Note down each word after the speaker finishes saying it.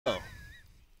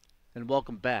and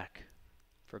welcome back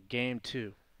for Game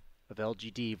 2 of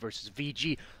LGD versus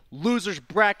VG Losers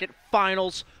Bracket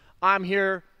Finals. I'm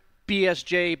here,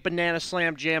 BSJ, Banana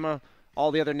Slam Jamma,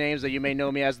 all the other names that you may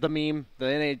know me as, the meme, the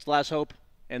NH Last Hope,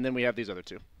 and then we have these other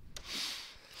two.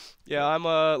 Yeah, I'm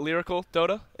Lyrical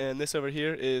Dota, and this over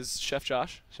here is Chef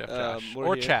Josh. Chef Josh.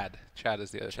 Or here. Chad. Chad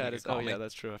is the other Chad thing is. Oh, yeah,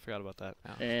 that's true. I forgot about that.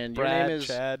 Yeah. And Brad, your name is...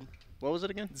 Chad. What was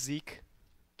it again? Zeke.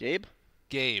 Gabe?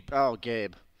 Gabe. Oh,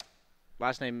 Gabe.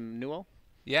 Last name Newell?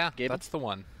 Yeah, Gabe? that's the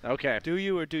one. Okay. Do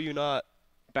you or do you not?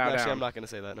 Bow Actually, down. I'm not going to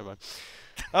say that. Never mind.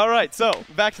 All right, so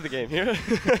back to the game here.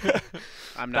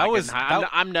 I'm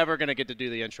never going to get to do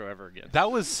the intro ever again.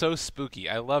 That was so spooky.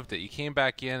 I loved it. You came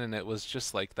back in, and it was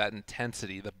just like that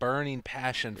intensity, the burning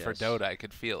passion for Dota. I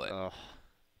could feel it.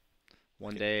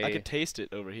 One day. I could taste it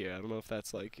over here. I don't know if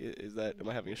that's like, am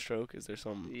I having a stroke? Is there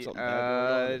something bad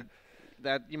going on?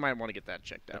 That you might want to get that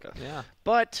checked out. Okay. Yeah.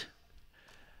 But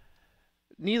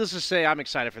needless to say, I'm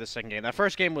excited for the second game. That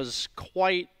first game was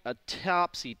quite a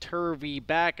topsy-turvy,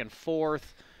 back and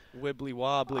forth. Wibbly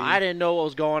wobbly. I didn't know what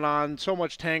was going on. So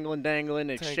much tangling, dangling,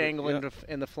 exchangling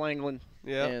in the flangling.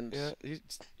 Yeah. And,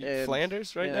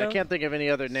 Flanders right now? I can't think of any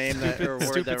other name that or word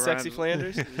Stupid, that sexy rhymes.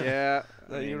 Flanders. Yeah. Is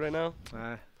that you right now?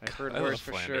 I've heard I worse love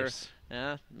for Flanders. sure.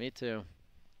 Yeah, me too.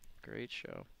 Great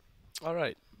show. All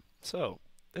right. So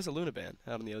there's a Luna ban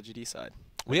out on the LGD side.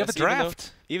 We have a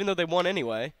draft. Even though they won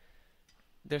anyway,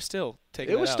 they're still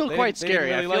taking it was out. still They quite didn't scary.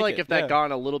 really I feel like it. if that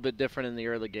gone a little bit different in the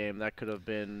early game, that could have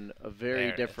been a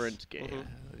very different game. Yeah,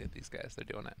 look at these guys; they're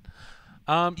doing it.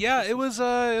 Yeah, it was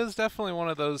definitely one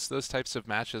of those types of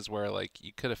matches where like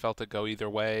you could have felt it go either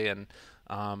way, and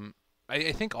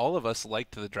I think all of us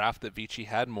liked the draft that Vici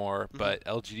had more, but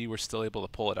LGD were still able to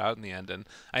pull it out in the end. And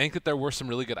I think that there were some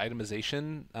really good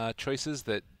itemization choices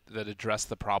that addressed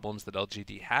the problems that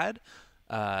LGD had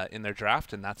in their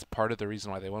draft, and that's part of the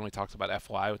reason why they won. We talked about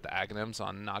FY with the Aghanims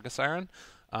on Naga Siren.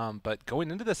 But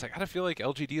going into this, I gotta feel like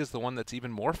LGD is the one that's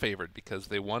even more favored because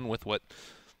they won with what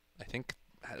I think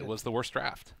was the worst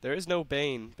draft. There is no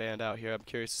Bane banned out here. I'm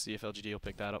curious to see if LGD will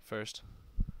pick that up first.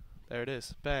 There it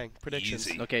is. Bang. Predictions.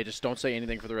 Easy. Okay, just don't say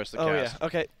anything for the rest of the cast. Yeah.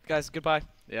 Okay, guys, goodbye.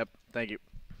 Yep, thank you.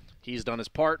 He's done his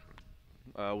part.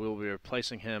 We'll be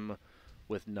replacing him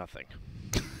with nothing.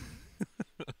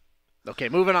 Okay,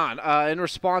 moving on. In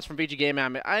response from VG Game,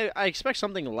 I expect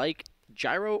something like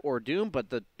Gyro or Doom, but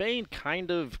the Bane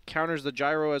kind of counters the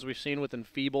Gyro as we've seen with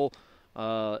Enfeeble,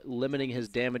 limiting his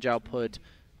damage output,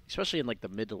 especially in like the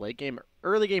mid to late game.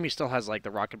 Early game, he still has like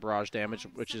the Rocket Barrage damage,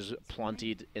 which is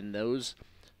pluntied in those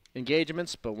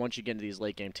engagements, but once you get into these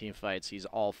late game team fights, he's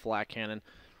all flat cannon.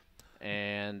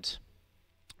 And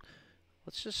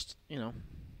let's just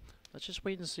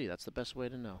wait and see. That's the best way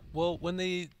to know. Well, when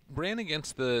they ran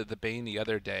against the Bane the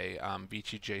other day,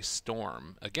 Vici J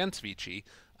Storm against Vici,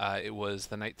 it was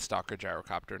the Night Stalker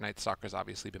Gyrocopter. Night Stalker's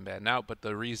obviously been banned out, but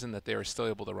the reason that they were still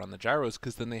able to run the gyros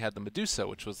because then they had the Medusa,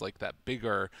 which was like that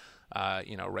bigger,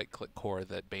 right-click core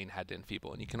that Bane had to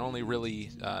enfeeble, and you can only really,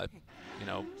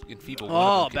 enfeeble one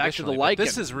of them back to the conditionally, Lycan. but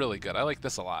this is really good. I like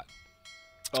this a lot.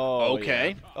 Oh, okay.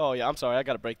 Yeah. Oh, yeah. I'm sorry. I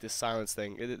got to break this silence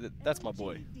thing. That's my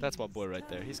boy. That's my boy right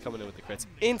there. He's coming in with the crits.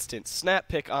 Instant snap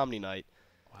pick Omni Knight.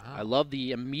 Wow. I love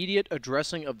the immediate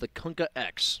addressing of the Kunkka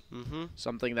X.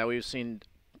 Something that we've seen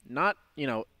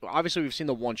obviously we've seen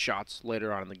the one-shots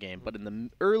later on in the game, but in the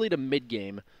early to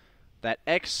mid-game, that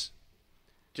X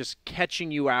just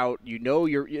catching you out,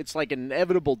 it's like an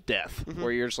inevitable death,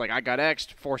 where you're just like, I got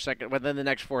X'd 4 seconds, within the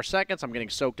next 4 seconds, I'm getting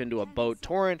soaked into a boat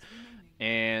torrent,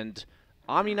 and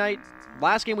Omni Knight,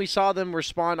 last game we saw them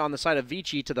respond on the side of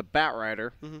Vici to the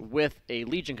Batrider with a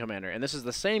Legion Commander. And this is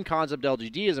the same concept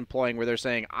LGD is employing where they're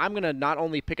saying, I'm going to not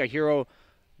only pick a hero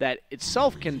that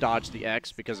itself can dodge the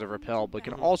X because of Repel, but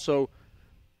can also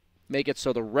make it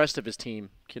so the rest of his team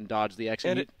can dodge the X.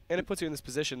 And it puts you in this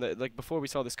position that, like, before we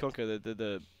saw this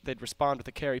Kunkka, they'd respond with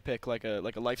a carry pick like a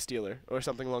Life Stealer or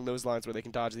something along those lines where they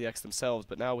can dodge the X themselves.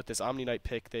 But now with this Omni Knight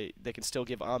pick, they can still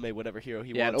give Ame whatever hero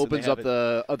he wants. Yeah, it opens up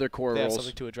the other core they roles. have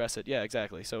something to address it. Yeah,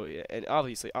 exactly. So, and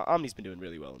obviously, Omni's been doing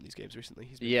really well in these games recently.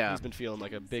 He's been feeling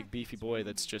like a big, beefy boy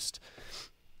that's just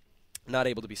not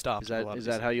able to be stopped. Is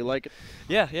that how you like it?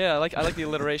 Yeah, I like the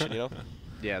alliteration,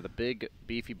 Yeah, the big,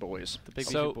 beefy boys. The big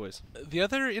beefy boys. The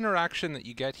other interaction that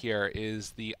you get here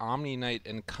is the Omni Knight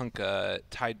and Kunkka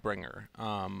Tidebringer,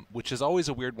 which is always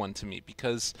a weird one to me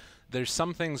because there's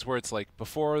some things where it's like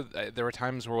before there were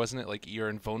times where wasn't it like you're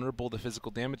invulnerable to physical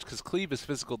damage because cleave is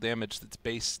physical damage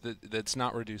that's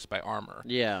not reduced by armor.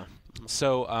 Yeah.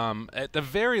 So at the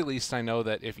very least, I know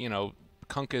that if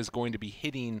Kunkka is going to be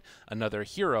hitting another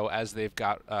hero as they've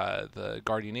got the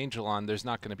Guardian Angel on, there's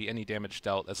not going to be any damage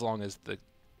dealt as long as the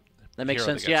That makes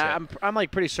hero sense. that gets Yeah, hit. I'm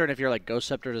like pretty certain if you're like Ghost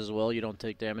Sceptered as well, you don't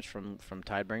take damage from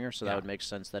Tidebringer. So Yeah. that would make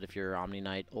sense that if you're Omni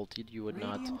Knight ulted, you would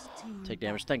not take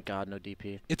damage. Thank God, no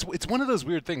DP. It's one of those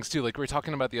weird things too. Like we were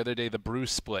talking about the other day, the brew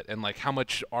split, and like how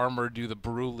much armor do the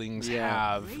brewlings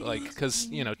have? Like because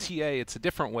TA, it's a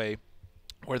different way,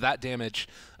 where that damage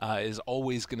is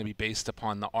always going to be based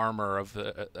upon the armor of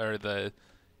the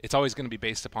It's always going to be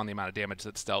based upon the amount of damage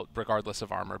that's dealt, regardless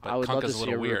of armor. But I would love to Kunkka's a see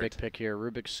little a weird. Rubik pick here.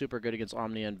 Rubik's super good against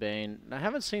Omni and Bane. I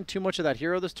haven't seen too much of that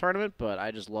hero this tournament, but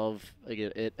I just love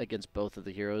it against both of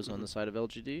the heroes on the side of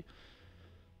LGD.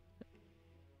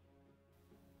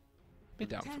 Be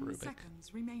down for Rubik.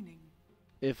 Seconds remaining.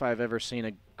 If I've ever seen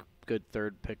a good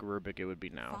third pick Rubik, it would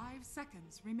be now. 5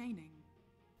 seconds remaining.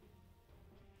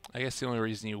 I guess the only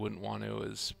reason you wouldn't want to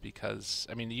is because,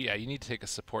 I mean, yeah, you need to take a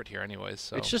support here anyways.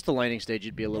 So It's just the laning stage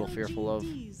you'd be a little fearful of.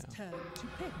 Turn to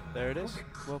pick. There it is.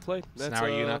 Well played. So That's, now are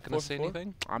you not 4 going to for say 4?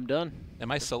 anything? I'm done.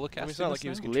 Am I solo casting? it's not like this he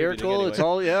was now? contributing Lyrical, it's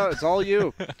anyway. it's all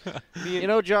you. Me You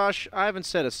know, Josh, I haven't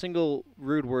said a single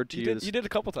rude word to you. You did a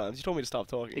couple times. You told me to stop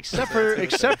talking. except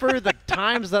for the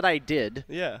times that I did.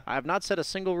 Yeah. I have not said a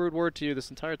single rude word to you this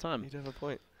entire time. You did have a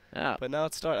point. Yeah. But now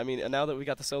it's start. I mean, now that we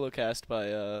got the solo cast by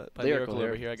Lyrical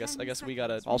over here, I guess we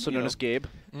gotta Also known as Gabe.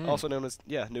 also known as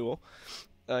Newell.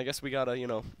 I guess we gotta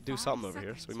do something over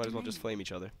here. So we might as well just flame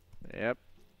each other. Yep.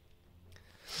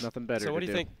 Nothing better. So what to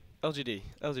do you think? LGD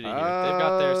here. They've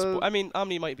got their. I mean,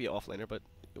 Omni might be offlaner, but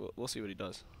we'll see what he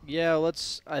does. Yeah,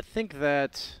 I think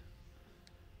that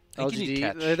I think you need LGD,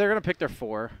 catch. they're going to pick their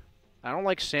 4. I don't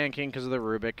like Sand King because of the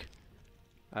Rubik.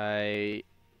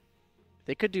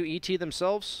 They could do ET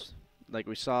themselves. Like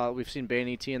we've seen Bane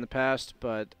ET in the past,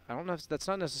 but I don't know if that's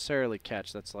not necessarily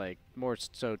catch. That's like more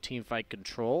so team fight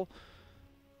control.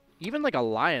 Even like a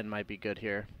Lion might be good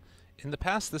here. In the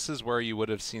past, this is where you would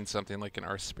have seen something like an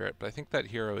Earth Spirit, but I think that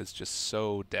hero is just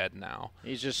so dead now.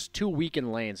 He's just too weak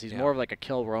in lanes. He's Yeah. more of like a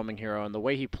kill roaming hero, and the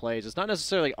way he plays, it's not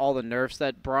necessarily all the nerfs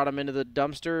that brought him into the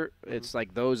dumpster. It's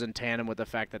like those in tandem with the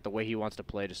fact that the way he wants to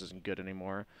play just isn't good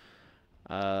anymore.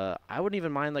 I wouldn't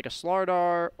even mind like a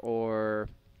Slardar, or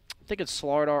I think it's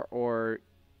Slardar or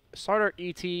Slardar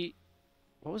ET.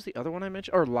 What was the other one I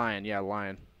mentioned? Or Lion, yeah,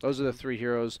 Lion. Those are the 3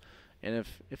 heroes. And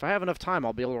if I have enough time,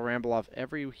 I'll be able to ramble off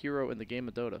every hero in the game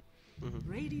of Dota.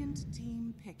 Radiant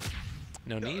team pick.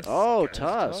 No need. Oh,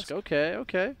 Tusk. Tusk.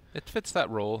 Okay. It fits that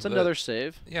role. It's another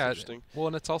save. Yeah, interesting. Well,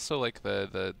 and it's also like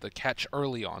the catch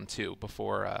early on too,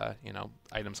 before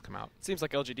items come out. It seems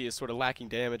like LGD is sort of lacking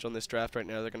damage on this draft right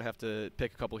now. They're gonna have to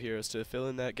pick a couple heroes to fill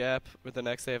in that gap with the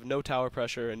next. They have no tower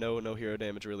pressure and no hero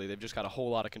damage really. They've just got a whole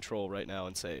lot of control right now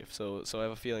and save. So I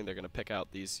have a feeling they're gonna pick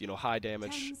out these high 10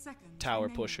 damage seconds tower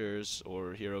remaining. pushers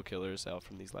or hero killers out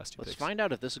from these last 2 Let's picks. find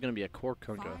out if this is going to be a core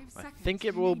Kunkka. 5 I seconds think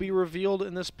it will be revealed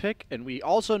in this pick, and we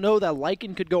also know that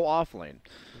Lycan could go off lane,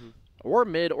 or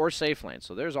mid, or safe lane.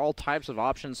 So there's all types of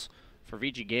options for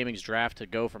VG Gaming's draft to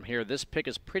go from here. This pick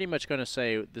is pretty much going to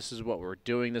say this is what we're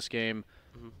doing this game,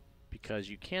 because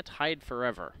you can't hide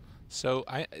forever. So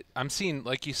I'm seeing,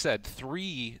 like you said,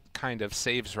 3 kind of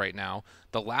saves right now.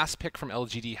 The last pick from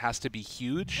LGD has to be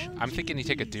huge. I'm thinking you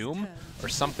take a Doom or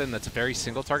something that's very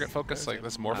single target focused, like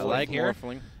this I Morphling like here,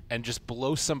 Morphling. and just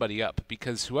blow somebody up,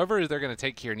 because whoever they're going to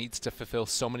take here needs to fulfill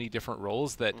so many different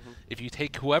roles that if you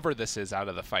take whoever this is out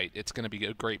of the fight, it's going to be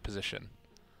a great position.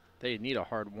 They need a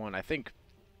hard one. I think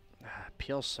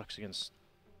PL sucks against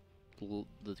the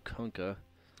Kunkka.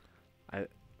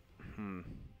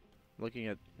 Looking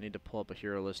at, need to pull up a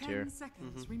hero list 10 here.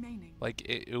 seconds remaining. Like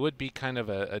it would be kind of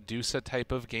a Dusa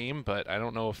type of game, but I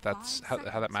don't know if that's how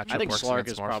that matchup I think works Slark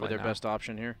against is probably Morphling their now. best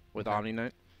option here with Okay. Omni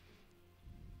Knight.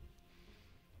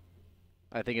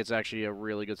 I think it's actually a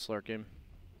really good Slark game.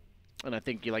 And I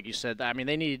think, like you said, I mean,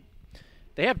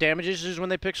 they have damage issues when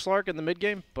they pick Slark in the mid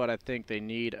game, but I think they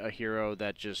need a hero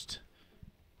that just,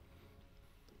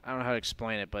 I don't know how to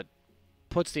explain it, but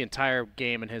puts the entire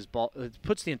game in his ball.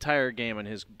 Puts the entire game in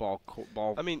his ball.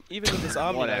 I mean, even with this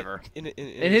Omni Whatever. Knight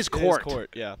In his court.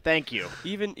 Yeah. Thank you.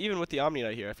 Even with the Omni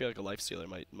Knight here, I feel like a Lifestealer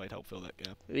might help fill that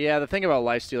gap. Yeah, the thing about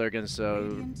Lifestealer against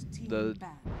Radiant team the ban.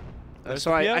 There's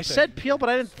so the I PL said Peel, but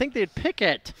I didn't think they'd pick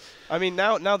it. I mean,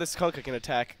 now this Kunkka can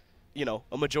attack,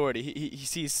 a majority. He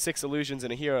sees 6 illusions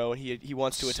in a hero, and he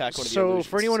wants to attack one of the illusions. So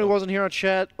for anyone who wasn't here on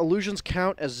chat, illusions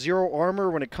count as 0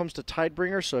 armor when it comes to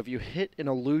Tidebringer. So if you hit an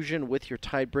illusion with your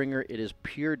Tidebringer, it is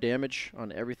pure damage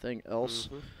on everything else.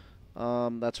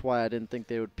 That's why I didn't think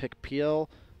they would pick PL.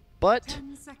 But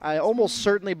 10 seconds I almost remaining.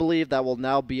 certainly believe that will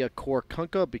now be a core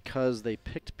Kunkka because they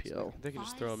picked PL. They can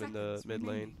just 5 throw him in the seconds mid lane.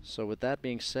 remaining. So with that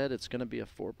being said, it's going to be a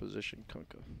 4-position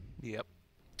Kunkka. Yep.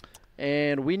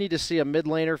 And we need to see a mid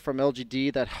laner from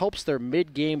LGD that helps their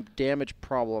mid-game damage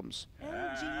problems.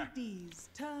 LGD's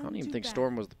turn I don't even to think ban.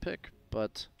 Storm was the pick,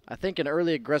 but I think an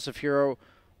early aggressive hero,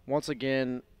 once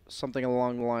again, something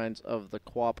along the lines of the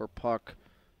Quap or Puck,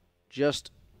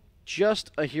 just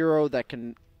a hero that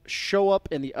can show up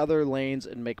in the other lanes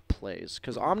and make plays.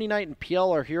 Because Omni Knight and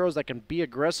PL are heroes that can be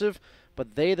aggressive,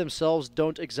 but they themselves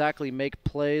don't exactly make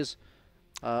plays.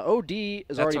 OD is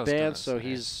That's already what I banned, was so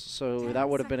gonna say. that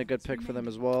would have been a good pick for them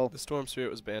as well. The Storm Spirit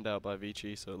was banned out by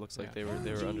Vici, so it looks like they were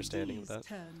understanding of that.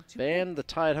 Turn to Ban the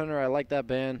Tide Hunter. I like that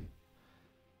ban.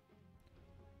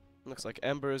 Looks like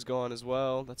Ember is gone as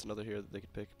well. That's another hero that they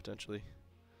could pick potentially.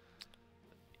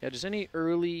 Yeah, just any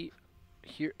early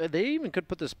here. They even could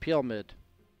put this PL mid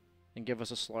and give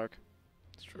us a Slark.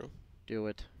 It's true. Do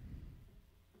it.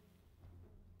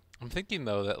 I'm thinking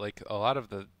though that like a lot of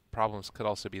the problems could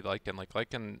also be Lycan. Like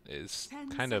Lycan is 10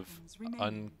 kind of seconds remaining.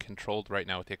 uncontrolled right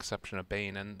now with the exception of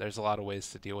Bane, and there's a lot of ways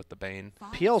to deal with the Bane.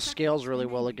 5 PL seconds scales really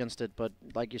well remaining. against it, but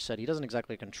like you said, he doesn't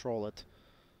exactly control it.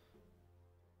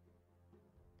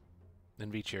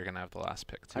 And Vici are gonna have the last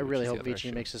pick too. I which really is the hope other Vici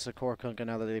issue. makes this a core Kunkka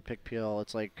now that they pick PL.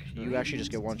 It's like you actually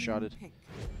just get Radiant one-shotted. team pick.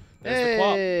 There's the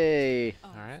Quap. Hey!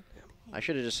 All right. I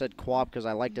should have just said Quap because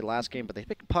I liked it last game, but they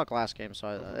picked Puck last game,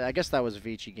 so I guess that was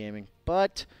Vici gaming.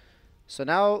 But, so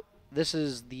now this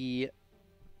is the...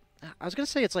 I was going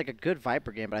to say it's like a good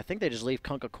Viper game, but I think they just leave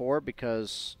Kunkka core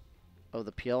because of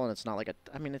the PL, and it's not like a...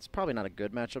 I mean, it's probably not a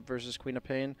good matchup versus Queen of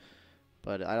Pain,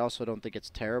 but I also don't think it's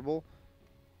terrible.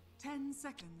 10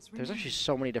 seconds There's remaining. actually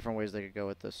so many different ways they could go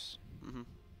with this. Mm-hmm.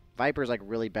 Viper's like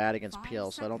really bad against 5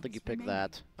 PL, so I don't think you seconds pick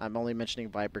that. I'm only mentioning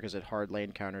Viper because it hard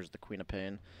lane counters the Queen of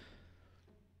Pain.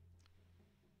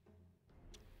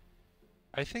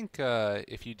 I think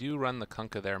if you do run the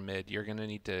Kunkka there mid, you're gonna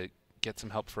need to get some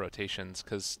help for rotations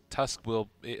because Tusk will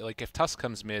like if Tusk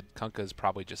comes mid, Kunkka is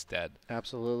probably just dead.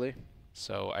 Absolutely.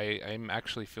 So I'm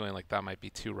actually feeling like that might be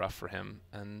too rough for him,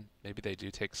 and maybe they do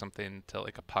take something to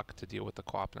like a Puck to deal with the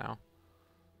Quap now.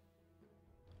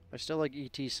 I still like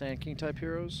ET Sand King type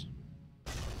heroes.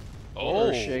 Oh,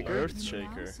 Earthshaker. You may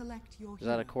now Earthshaker. select your Is that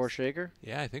a heroes. core shaker?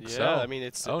 Yeah, I think Yeah, so. I mean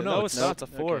it's Oh, no, no, it's it's- not. It's a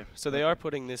 4. okay. So they are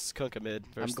putting this Kunkka mid.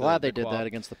 I'm Versus glad the they did Quap. that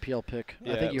against the PL pick. I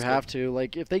Yeah, think it you was have to.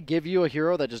 Like, if they give you a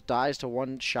hero that just dies to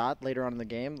one shot later on in the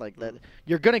game, like that,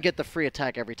 you're gonna get the free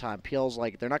attack every time. PL's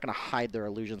like they're not gonna hide their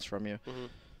illusions from you. Mhm.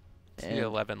 It's And the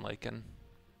 11 Lycan.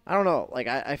 I don't know. Like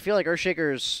I feel like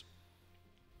Earthshaker's.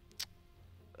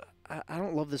 I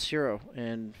don't love this hero,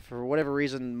 and for whatever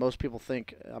reason, most people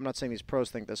think. I'm not saying these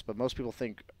pros think this, but most people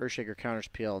think Earthshaker counters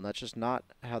PL, and that's just not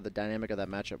how the dynamic of that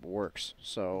matchup works.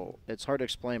 So it's hard to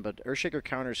explain, but Earthshaker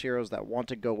counters heroes that want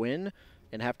to go in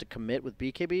and have to commit with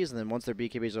BKBs, and then once their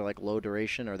BKBs are like low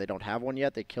duration or they don't have one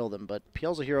yet, they kill them. But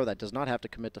PL's a hero that does not have to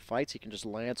commit to fights. He can just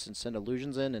lance and send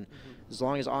illusions in, and as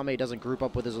long as Ame doesn't group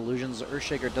up with his illusions,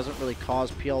 Earthshaker doesn't really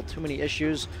cause PL too many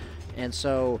issues. And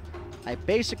so I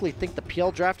basically think the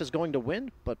PL draft is going to win,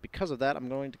 but because of that, I'm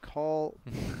going to call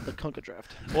the Kunkka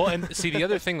draft. Well, and see, the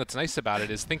other thing that's nice about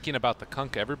it is thinking about the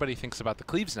Kunkka. Everybody thinks about the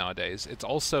cleaves nowadays. It's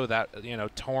also that, you know,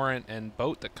 torrent and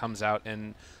boat that comes out,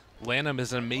 and Lanham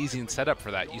is an amazing setup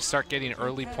for that. You start getting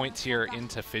early points here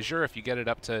into Fissure. If you get it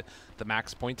up to the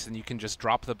max points, then you can just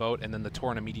drop the boat and then the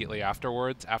torrent immediately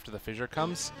afterwards, after the Fissure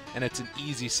comes, and it's an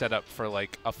easy setup for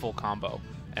like a full combo.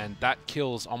 And that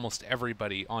kills almost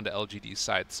everybody onto LGD's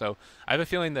side. So I have a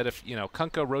feeling that if, you know,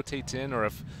 Kunkka rotates in, or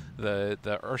if the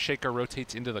Earthshaker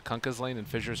rotates into the Kunkka's lane and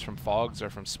Fissures from fogs or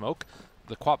from smoke,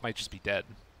 the Quap might just be dead.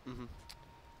 Mhm.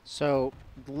 So,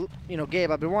 you know,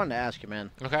 Gabe, I've been wanting to ask you,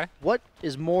 man. Okay. What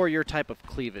is more your type of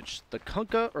cleavage, the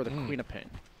Kunkka or the Mm. Queen of Pain?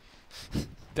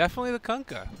 Definitely the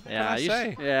Kunkka. What can I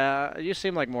say? You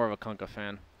seem like more of a Kunkka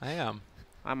fan. I am.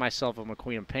 I myself am a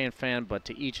Queen of Pain fan, but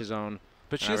to each his own.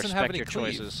 But she And I doesn't have respect any your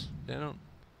cleave. choices. They don't.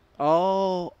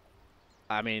 Oh,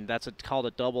 I mean that's called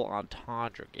a double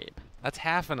entendre, Gabe. That's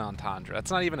half an entendre.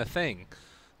 That's not even a thing.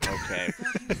 Okay,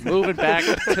 moving back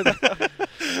to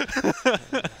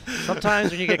the.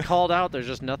 Sometimes when you get called out, there's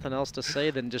just nothing else to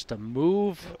say than just to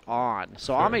move on.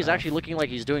 So Fair Ame's enough. actually looking like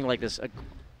he's doing like this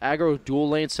aggro dual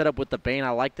lane setup with the Bane. I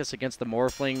like this against the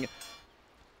Morphling.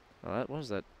 Oh, what was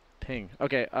that? Ping.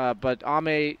 Okay, but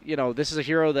Ame, you know, this is a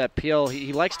hero that PL,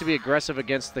 he likes to be aggressive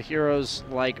against the heroes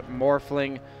like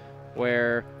Morphling,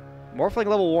 where Morphling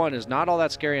level 1 is not all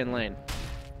that scary in lane.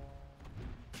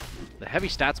 The heavy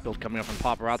stats build coming up from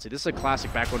Paparazzi. This is a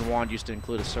classic back when Wand used to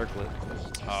include a circlet.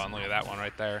 Oh, and look at that one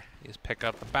right there. You just pick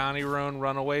up the bounty rune,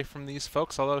 run away from these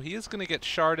folks, although he is going to get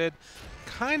sharded.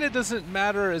 Kind of doesn't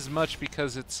matter as much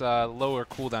because it's lower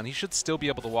cooldown. He should still be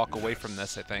able to walk away from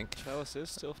this, I think. Chalice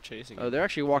is still chasing Oh, him. they're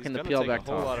actually walking He's the gonna PL take back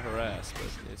a whole lot top. of harass, but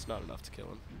it's not enough to kill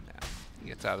him. Yeah, he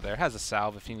gets out of there. Has a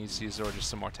salve if he needs to use, or just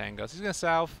some more tangos. He's going to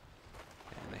salve,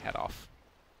 and they head off.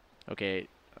 Okay,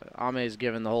 Ame's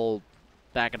given the whole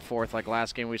back and forth like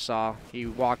last game we saw. He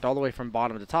walked all the way from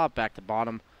bottom to top, back to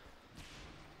bottom.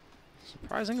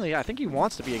 Surprisingly, I think he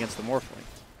wants to be against the Morphling.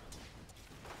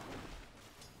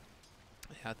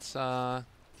 Yeah, it's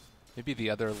maybe the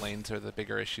other lanes are the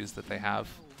bigger issues that they have.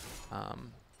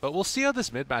 But we'll see how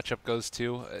this mid matchup goes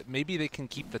too. Maybe they can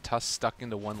keep the Tusk stuck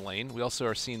into one lane. We also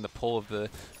are seeing the pull of the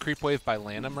creep wave by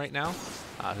Lanham right now,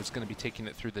 who's going to be taking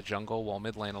it through the jungle while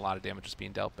mid lane a lot of damage is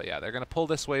being dealt. But yeah, they're going to pull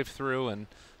this wave through and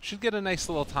should get a nice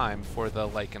little time for the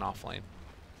Lycan off lane.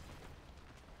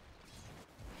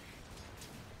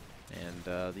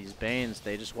 And these Banes,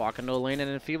 they just walk into a lane and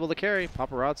enfeeble the carry.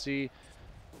 Paparazzi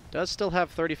does still have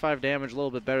 35 damage, a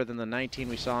little bit better than the 19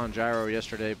 we saw on Gyro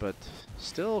yesterday, but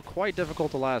still quite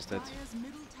difficult to last it.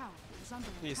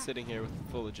 He's sitting here with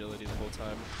full agility the whole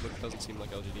time. It doesn't seem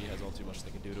like LGD has all too much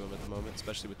they can do to him at the moment,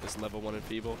 especially with this level 1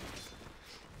 enfeeble.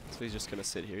 So he's just going to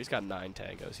sit here. He's got 9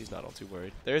 tangos. He's not all too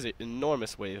worried. There's an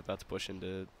enormous wave about to push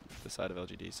into the side of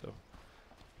LGD, so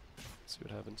let's see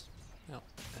what happens. Yep.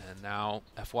 And now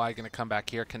FY going to come back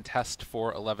here, contest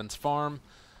for 11's farm,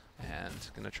 and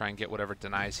going to try and get whatever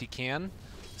denies he can.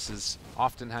 This is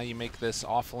often how you make this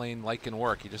off-lane Lycan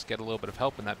work. You just get a little bit of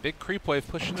help, and that big creep wave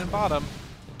pushing in bottom.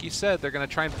 Like you said, they're going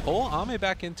to try and pull Ame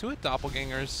back into it.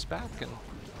 Doppelganger's back, and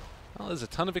well, there's a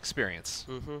ton of experience.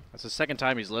 That's the second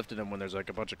time he's lifted him when there's like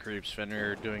a bunch of creeps.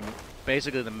 Fenrir doing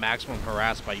basically the maximum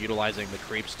harass by utilizing the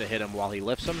creeps to hit him while he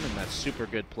lifts him, and that's super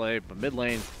good play. But mid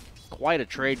lane, quite a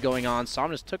trade going on.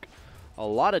 Somnus took a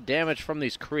lot of damage from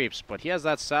these creeps, but he has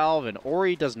that salve, and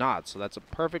Ori does not. So that's a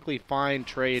perfectly fine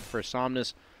trade for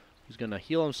Somnus, who's going to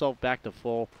heal himself back to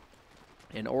full.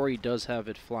 And Ori does have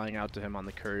it flying out to him on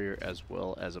the courier as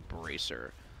well as a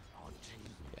bracer.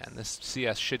 Yeah, and this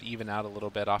CS should even out a little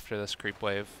bit after this creep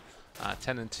wave.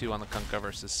 10-2 on the Kunkka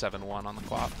versus 7-1 on the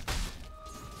Quap.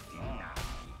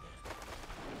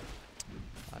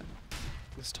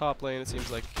 This top lane, it seems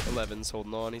like 11's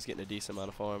holding on. He's getting a decent amount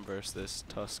of farm versus this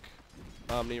Tusk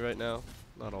Omni right now.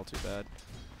 Not all too bad.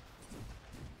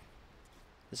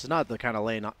 This is not the kind of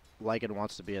lane Lycan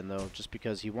wants to be in, though, just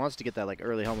because he wants to get that like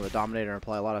early helm of the Dominator and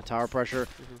apply a lot of tower pressure.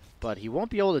 But he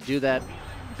won't be able to do that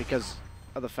because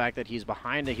of the fact that he's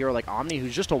behind a hero like Omni,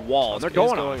 who's just a wall, and they're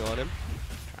going on him.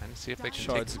 Trying to see if they can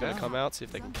Shards is going to come out, see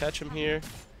if they can catch him here.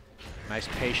 Nice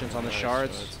patience on the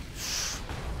Shards.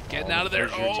 Getting out of there.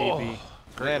 Oh.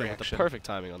 Landing with the perfect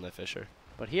timing on that Fisher.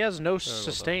 But he has no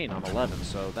sustain on 11,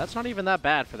 so that's not even that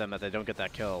bad for them that they don't get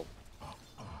that kill.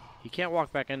 He can't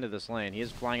walk back into this lane. He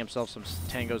is flying himself some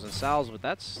tangos and salves,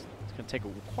 but it's going to take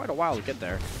quite a while to get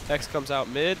there. Hex comes out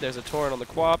mid. There's a torrent on the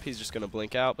Quap. He's just going to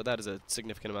blink out, but that is a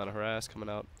significant amount of harass coming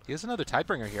out. He has another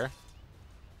Tidebringer here.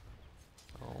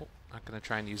 Oh, not going to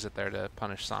try and use it there to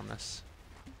punish Somnus.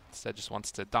 Instead, just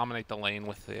wants to dominate the lane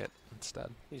with it instead.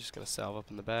 He's just going to salve up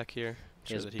in the back here.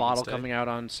 He has bottle coming out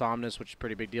on Somnus, which is a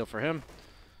pretty big deal for him.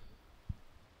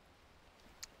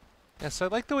 Yeah, so I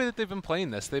like the way that they've been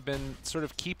playing this. They've been sort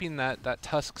of keeping that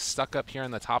Tusk stuck up here in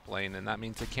the top lane, and that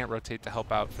means they can't rotate to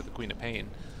help out for the Queen of Pain.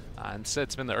 Instead,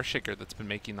 it's been the Earthshaker that's been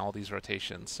making all these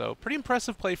rotations. So pretty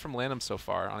impressive play from Lanham so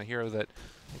far on a hero that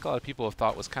I think a lot of people have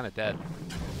thought was kind of dead.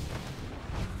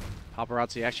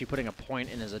 Paparazzi actually putting a point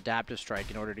in his adaptive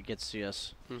strike in order to get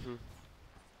CS.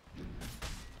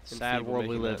 Sad world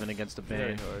we live in against a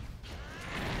Bane.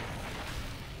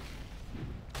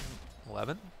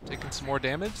 11 taking some more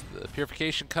damage. The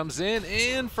purification comes in,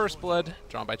 and first blood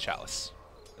drawn by Chalice.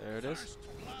 There it is.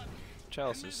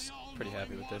 Chalice is pretty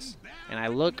happy with this. And I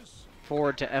look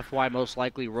forward to FY most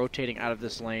likely rotating out of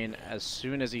this lane as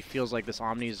soon as he feels like this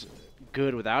Omni's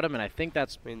good without him, and I think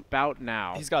that's about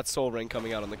now. He's got Soul Ring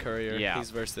coming out on the courier. Yeah. He's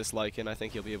versus this Lycan. I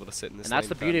think he'll be able to sit in this and lane. that's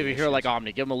the beauty of a hero like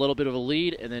Omni. Give him a little bit of a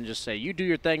lead, and then just say, you do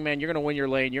your thing, man. You're going to win your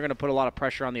lane. You're going to put a lot of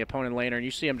pressure on the opponent laner, and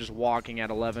you see him just walking at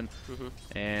 11.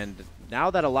 And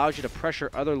now that allows you to pressure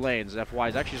other lanes. FY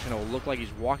is actually just going to look like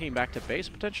he's walking back to base,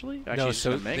 potentially. Actually, no,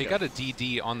 so they got a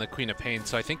DD on the Queen of Pain,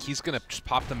 so I think he's going to just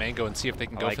pop the mango and see if they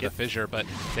can go for the fissure. But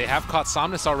they have caught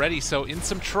Somnus already, so in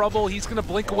some trouble. He's going to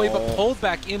blink away, but pulled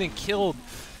back in and killed.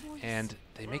 And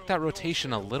they make that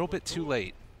rotation a little bit too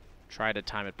late. Tried to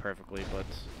time it perfectly, but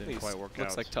didn't quite work out.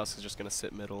 Looks like Tusk is just going to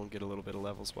sit middle and get a little bit of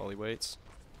levels while he waits.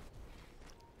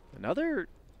 Another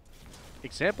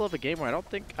example of a game where I don't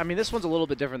think... I mean, this one's a little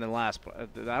bit different than last, but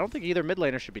I don't think either mid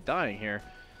laner should be dying here.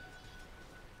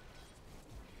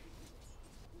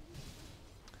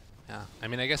 Yeah, I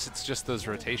mean, I guess it's just those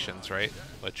rotations, right?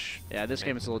 Which yeah, this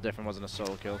game is a little different. Wasn't a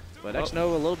solo kill. But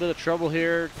Xno, a little bit of trouble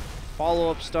here.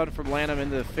 Follow-up stun from Lanham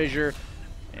into the fissure.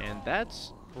 And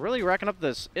that's really racking up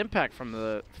this impact from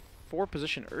the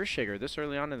 4-position Earthshaker this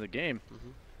early on in the game.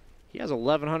 He has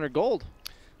 1,100 gold.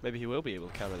 Maybe he will be able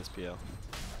to counter this PL.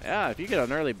 Yeah, if you get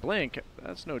an early blink,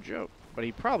 that's no joke. But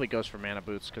he probably goes for mana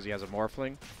boots because he has a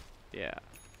Morphling. Yeah,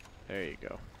 there you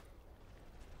go.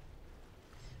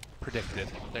 Predicted.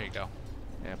 There you go.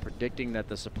 Yeah, predicting that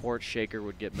the support shaker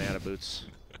would get mana boots.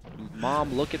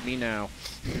 Mom, look at me now.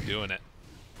 You're doing it.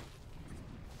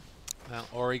 Well,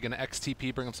 Ori gonna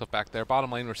XTP, bring himself back there.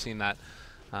 Bottom lane, we're seeing that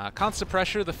constant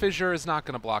pressure. The fissure is not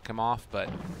gonna block him off, but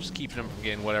just keeping him from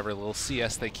getting whatever little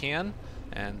CS they can.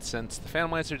 And since the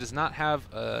Phantom Lancer does not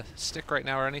have a stick right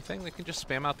now or anything, they can just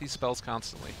spam out these spells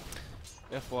constantly.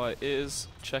 FY is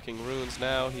checking runes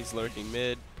now. He's lurking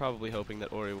mid, probably hoping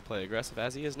that Ori will play aggressive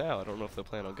as he is now. I don't know if they'll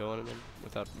plan on going in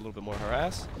without a little bit more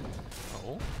harass.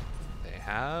 Oh, they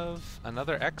have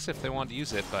another X if they want to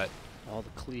use it, but All the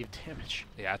cleave damage.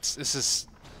 yeah, this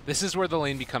is where the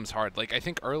lane becomes hard. Like I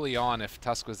think early on, if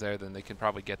Tusk was there, then they could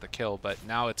probably get the kill, but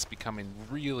now it's becoming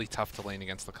really tough to lane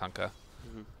against the Kunkka.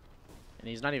 And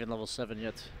he's not even level 7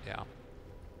 yet. Yeah.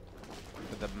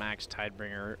 With the max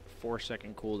Tidebringer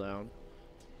 4-second cooldown.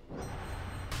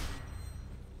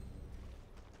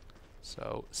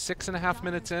 So 6.5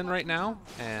 minutes in right now,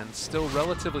 and still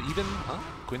relatively even.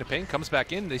 Queen of Pain comes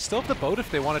back in. They still have the boat if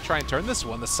they want to try and turn this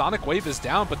one. The Sonic Wave is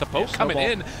down, but the boat coming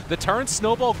in. The turn,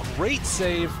 Snowball, great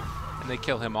save, and they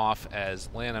kill him off as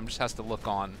Lanham just has to look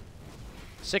on.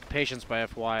 Sick patience by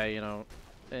FY, you know.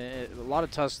 A lot of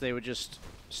Tusks, they would just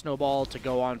Snowball to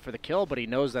go on for the kill, but he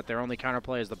knows that their only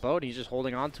counterplay is the boat. He's just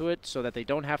holding on to it so that they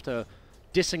don't have to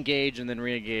disengage and then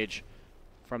re-engage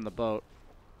from the boat.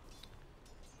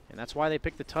 And that's why they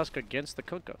picked the Tusk against the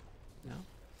Kunkka. Yeah.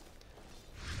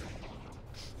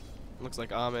 Looks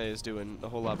like Ame is doing a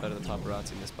whole lot better than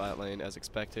Paparazzi in this bot lane as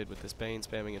expected with this Bane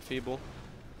spamming and Feeble.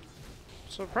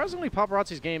 Surprisingly,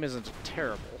 Paparazzi's game isn't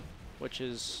terrible, which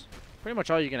is pretty much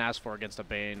all you can ask for against a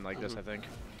Bane like this, I think.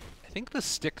 I think the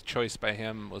stick choice by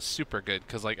him was super good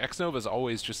because like X-Nova's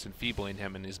always just enfeebling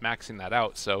him and he's maxing that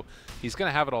out, so he's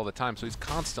gonna have it all the time. So he's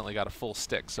constantly got a full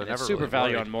stick. So And never it's super really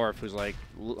value worried. on Morph, who's like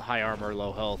high armor,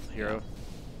 low health hero.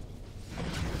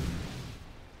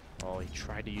 Oh, he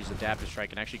tried to use Adaptive Strike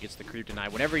and actually gets the creep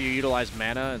denied. Whenever you utilize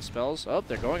mana and spells, oh,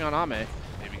 they're going on Ame.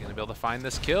 Maybe gonna be able to find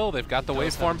this kill. They've got the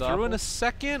waveform through in a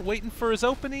second, waiting for his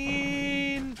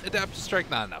opening. Adaptive Strike,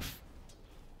 not enough.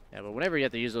 Yeah, but whenever you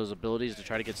have to use those abilities to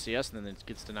try to get CS and then it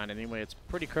gets denied anyway, it's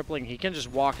pretty crippling. He can just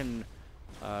walk and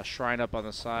shrine up on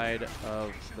the side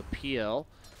of the PL.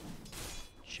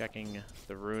 Checking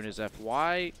the rune is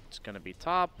FY. It's going to be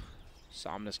top.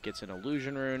 Somnus gets an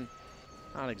illusion rune.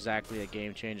 Not exactly a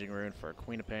game-changing rune for a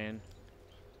Queen of Pain.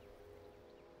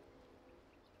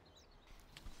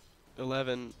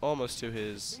 11, almost to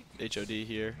his HOD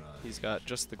here. He's got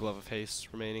just the Glove of Haste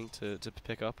remaining to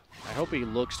pick up. I hope he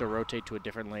looks to rotate to a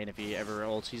different lane if he ever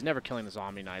ults. He's never killing the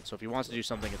Zombie Knight, so if he wants to do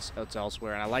something, it's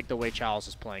elsewhere. And I like the way Chalice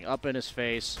is playing up in his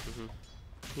face.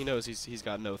 He knows he's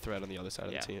got no threat on the other side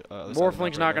of the team.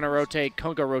 Morphling's not going to rotate.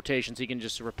 Kunkka rotations, he can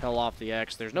just repel off the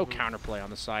X. There's no counterplay on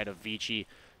the side of Vici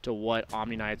to what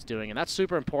Omni Knight's doing, and that's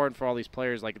super important for all these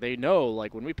players. Like, they know,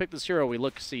 like, when we pick this hero, we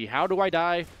look to see, how do I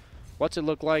die? What's it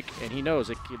look like? And he knows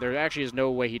there actually is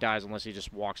no way he dies unless he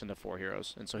just walks into 4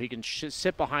 heroes. And so he can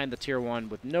sit behind the tier 1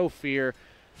 with no fear,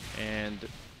 and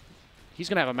he's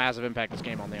going to have a massive impact this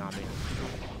game on the Omni.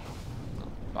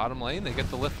 Bottom lane, they get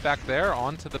the lift back there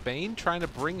onto the Bane, trying to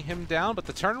bring him down, but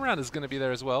the turnaround is going to be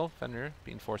there as well. Fenrir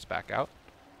being forced back out.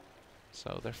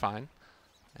 So they're fine.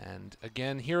 And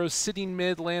again, heroes sitting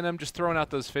mid, Lanham just throwing out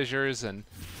those fissures and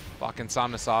blocking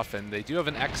Somnus off. And they do have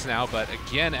an X now, but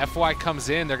again, FY comes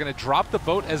in. They're going to drop the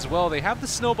boat as well. They have the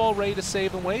snowball ready to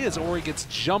save away as Ori gets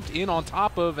jumped in on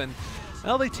top of, and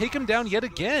well, they take him down yet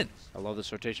again. I love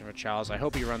this rotation for Chalice. I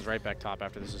hope he runs right back top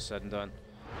after this is said and done.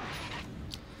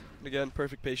 And again,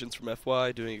 perfect patience from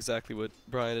FY, doing exactly what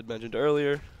Brian had mentioned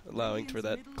earlier, allowing for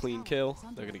that clean kill.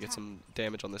 They're going to get some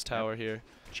damage on this tower here.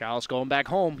 Chalice going back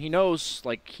home. He knows,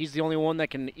 like, he's the only one that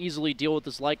can easily deal with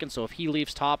this Lycan, so if he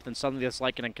leaves top, then suddenly this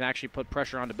Lycan can actually put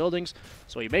pressure onto buildings.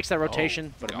 So he makes that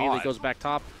rotation, but immediately goes back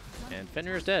top, and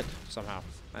Fenrir is dead somehow.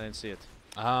 I didn't see it.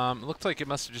 It looked like it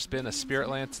must have just been a Spirit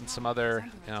Lance and some other,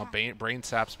 brain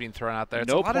saps being thrown out there. It's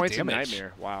No a lot points of in damage.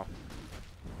 Nightmare. Wow.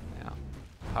 Yeah.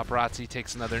 Paparazzi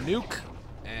takes another nuke,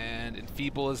 and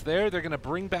Enfeeble is there. They're going to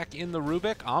bring back in the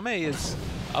Rubik. Ame is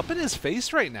up in his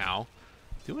face right now,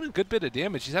 doing a good bit of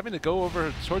damage. He's having to go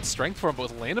over towards strength for him,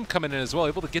 but with Lanham coming in as well,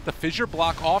 able to get the fissure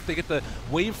block off. They get the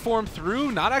waveform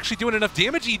through, not actually doing enough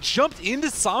damage. He jumped into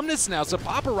Somnus now, so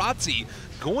Paparazzi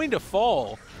going to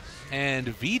fall, and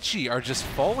Vici are just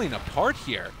falling apart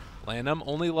here. Lanham,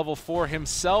 only level 4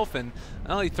 himself, and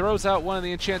well, he throws out one of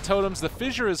the enchant totems. The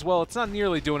fissure as well, it's not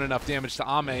nearly doing enough damage to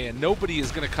Ame, and nobody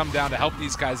is going to come down to help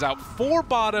these guys out. 4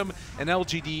 bottom, and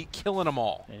LGD killing them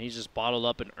all. And he's just bottled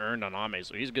up and earned on Ame,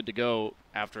 so he's good to go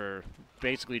after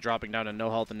basically dropping down to no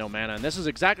health and no mana. And this is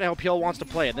exactly how PL wants to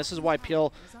play, and this is why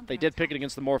PL, they did pick it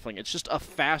against the Morphling. It's just a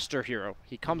faster hero.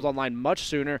 He comes online much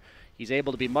sooner. He's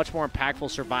able to be much more impactful,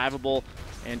 survivable,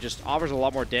 and just offers a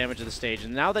lot more damage to the stage.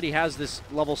 And now that he has this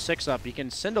level 6 up, he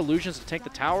can send illusions to tank the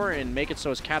tower and make it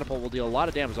so his catapult will deal a lot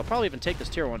of damage. I'll probably even take this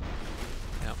tier 1.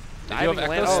 Yep. Diving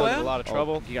Echo land, Slam? A lot of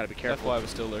trouble. You got to be careful. That's why I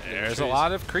was still lurking. There's a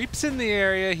lot of creeps in the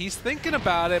area. He's thinking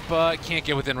about it, but can't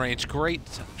get within range. Great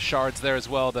shards there as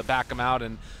well to back him out,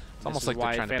 and it's almost like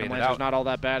they're trying to bait it out. Not all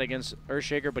that bad against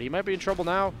Earthshaker, but he might be in trouble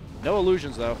now. No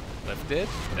illusions, though. Lifted.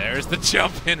 There's the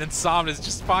jump in, and Somnus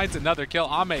just finds another kill.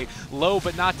 Ame low,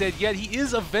 but not dead yet. He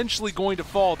is eventually going to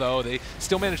fall, though. They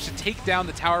still managed to take down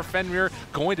the tower. Fenrir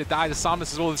going to die to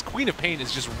Somnus as well. This Queen of Pain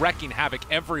is just wrecking havoc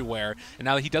everywhere. And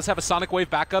now he does have a Sonic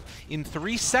Wave backup in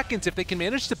 3 seconds. If they can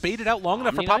manage to bait it out long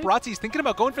enough for Paparazzi, he's thinking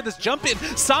about going for this jump in.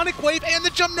 Sonic Wave and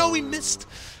the jump. No, he missed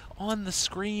on the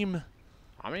scream.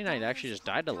 Omni Knight actually just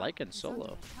died to Lycan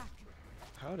solo.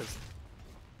 How does...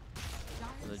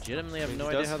 I legitimately have no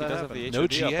idea how that happened. No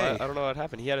GA. I don't know what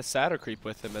happened. He had a Satyr creep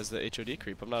with him as the HOD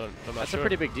creep. I'm not That's sure. a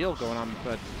pretty big deal going on,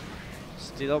 but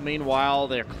still, meanwhile,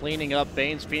 they're cleaning up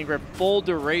Bane's Fiend Grip, full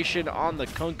duration on the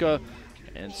Kunkka,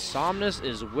 and Somnus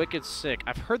is wicked sick.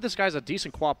 I've heard this guy's a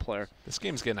decent quad player. This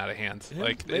game's getting out of hand. Yeah,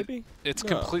 like maybe? it's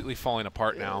completely falling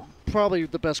apart now. Probably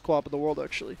the best quad in the world,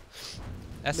 actually.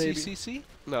 SCCC?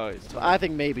 No, I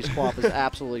think maybe Squap is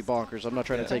absolutely bonkers. I'm not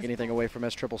trying to take anything away from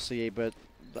SCCC, but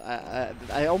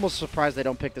I almost surprised they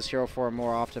don't pick this hero for him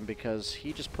more often because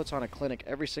he just puts on a clinic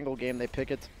every single game they pick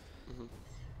it.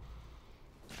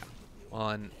 Well,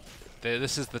 and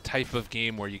this is the type of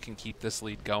game where you can keep this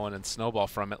lead going and snowball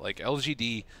from it. Like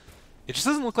LGD, it just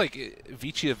doesn't look like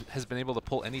Vici has been able to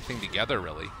pull anything together,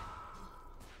 really.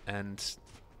 And,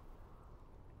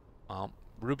 well,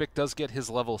 Rubik does get his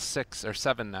level 6 or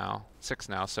 7 now, 6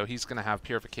 now, so he's going to have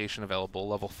Purification available,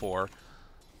 level 4.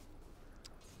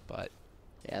 But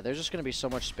yeah, there's just going to be so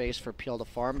much space for PL to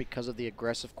farm because of the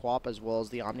aggressive Quap as well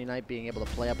as the Omni Knight being able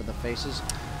to play up in the faces.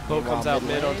 Bow comes out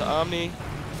mid onto Omni.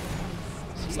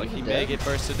 Looks like he may get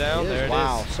bursted down. There it is.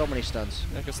 Wow, so many stuns.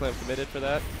 Echo Slam committed for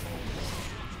that.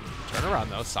 turnaround,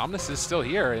 though. Somnus is still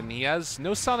here, and he has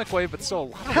no Sonic Wave, but still a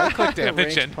lot of right-click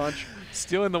damage. And punch.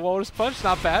 stealing the Walrus Punch,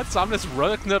 not bad. Somnus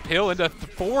running uphill into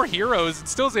 4 heroes and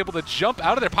still is able to jump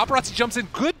out of there. Paparazzi jumps in.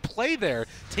 Good play there,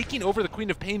 taking over the Queen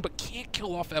of Pain, but can't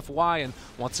kill off FY and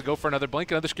wants to go for another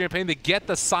blink, another Scream of Pain. They get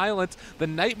the silence, the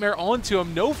Nightmare onto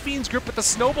him. No Fiend's Grip, but the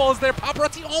snowball is there.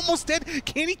 Paparazzi almost dead.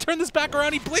 Can he turn this back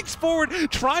around? He blinks forward,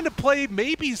 trying to play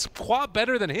maybe Squat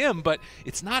better than him, but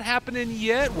it's not happening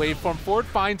yet. Waveform forward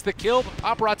finds the kill, but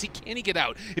Paparazzi, can he get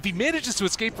out? If he manages to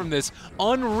escape from this,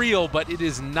 unreal, but it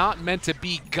is not meant to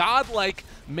be. Godlike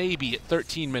maybe at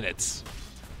 13 minutes.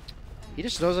 He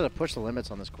just knows how to push the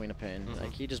limits on this Queen of Pain.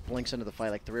 Like, he just blinks into the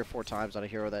fight like 3 or 4 times on a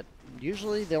hero that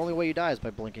usually the only way you die is by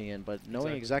blinking in, but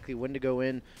knowing exactly when to go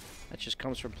in, that just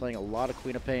comes from playing a lot of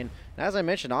Queen of Pain. And as I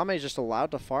mentioned, Ame is just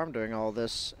allowed to farm during all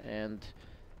this, and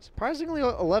surprisingly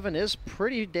 11 is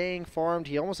pretty dang farmed.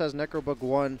 He almost has Necrobook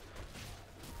 1,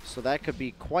 so that could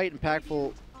be quite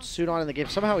impactful soon on in the game.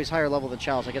 Somehow he's higher level than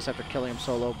Chalice, I guess, after killing him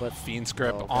solo, but Fiend's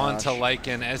Grip onto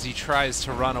Lycan as he tries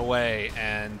to run away,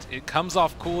 and it comes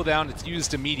off cooldown. It's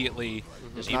used immediately.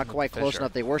 Just not quite close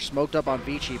enough. They were smoked up on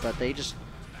Vici, but they just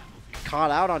caught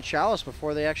out on Chalice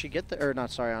before they actually get there. Or not,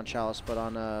 sorry, on Chalice, but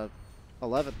on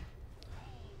 11.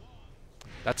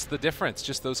 That's the difference.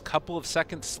 Just those couple of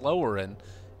seconds slower, and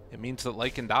it means that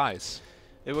Lycan dies.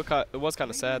 It was kind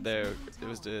of sad there. It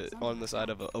was on the side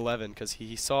of 11 because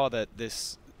he saw that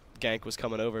this gank was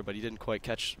coming over, but he didn't quite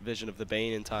catch vision of the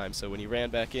Bane in time. So when he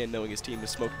ran back in, knowing his team was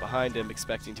smoked behind him,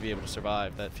 expecting to be able to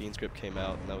survive, that Fiend's Grip came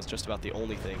out, and that was just about the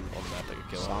only thing on the map that could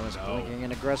kill him. Somnus blinking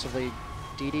in aggressively.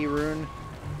 DD rune.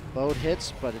 Boat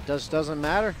hits, but it doesn't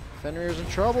matter. Fenrir's in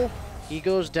trouble. He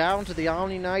goes down to the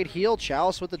Omni Knight heal.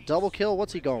 Chalice with the double kill.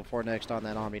 What's he going for next on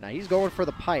that Omni Knight? He's going for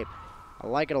the pipe. I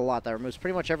like it a lot. That removes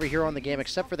pretty much every hero in the game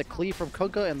except for the Cleave from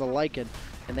Kunkka and the Lycan.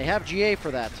 And they have GA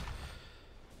for that.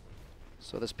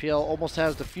 So this PL almost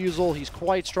has Diffusal. He's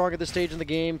quite strong at this stage in the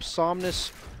game.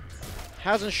 Somnus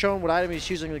hasn't shown what item he's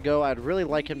choosing to go. I'd really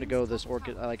like him to go this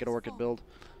Orchid, like an Orchid build.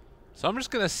 So I'm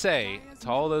just going to say to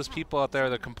all those people out there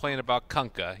that complain about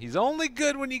Kunkka, he's only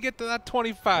good when you get to that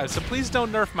 25, so please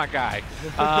don't nerf my guy.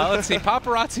 Let's see,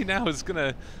 Paparazzi now is going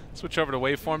to switch over to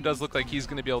Waveform. Does look like he's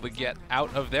going to be able to get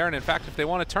out of there, and in fact, if they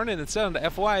want to turn it instead onto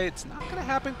FY, it's not going to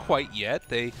happen quite yet.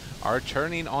 They are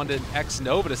turning onto X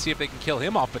Nova to see if they can kill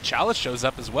him off, but Chalice shows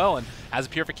up as well and has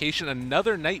Purification,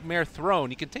 another Nightmare Throne.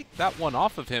 He can take that one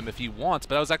off of him if he wants,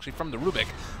 but that was actually from the Rubik,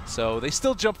 so they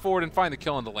still jump forward and find the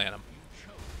kill on the Lanham.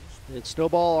 It's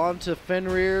snowball onto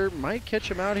Fenrir. Might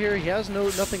catch him out here. He has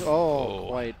nothing. Oh,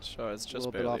 quite. Shards just a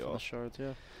little barely bit off on the off. shards,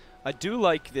 yeah. I do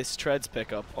like this Treads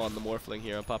pickup on the Morphling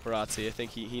here on Paparazzi. I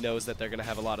think he knows that they're going to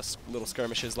have a lot of little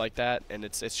skirmishes like that, and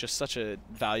it's just such a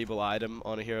valuable item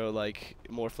on a hero like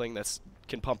Morphling that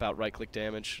can pump out right-click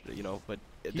damage, you know, but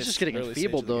he's just getting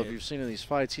enfeebled, though, if you've seen in these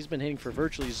fights. He's been hitting for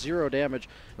virtually 0 damage.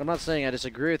 I'm not saying I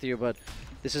disagree with you, but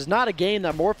this is not a game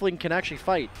that Morphling can actually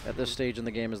fight at this stage in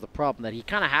the game is the problem. That he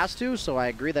kind of has to, so I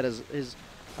agree that his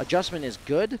adjustment is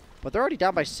good, but they're already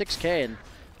down by 6K, and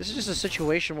this is just a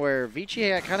situation where Vici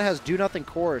kind of has do-nothing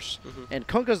cores, and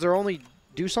Kunkka's their only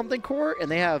do-something core, and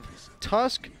they have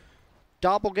Tusk,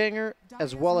 Doppelganger,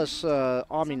 as well as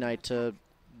Omni Knight to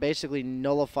basically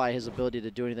nullify his ability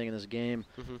to do anything in this game.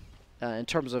 In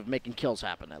terms of making kills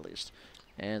happen, at least.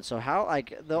 And so how,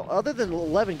 like, other than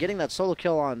 11 getting that solo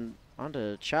kill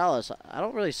onto Chalice, I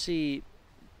don't really see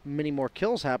many more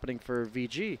kills happening for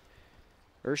VG.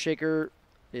 Earthshaker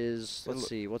is, let's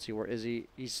see, what's he worth?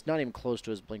 He's not even close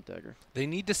to his Blink Dagger. They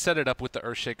need to set it up with the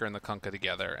Earthshaker and the Kunkka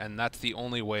together, and that's the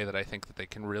only way that I think that they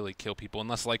can really kill people,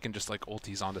 unless Lycan just like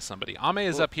ultis onto somebody. Ame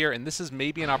is up here, and this is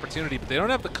maybe an opportunity, but they don't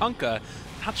have the Kunkka.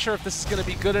 Not sure if this is going to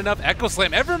be good enough. Echo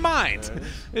Slam, never mind.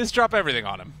 Just drop everything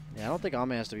on him. Yeah, I don't think Ame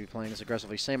has to be playing this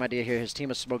aggressively. Same idea here. His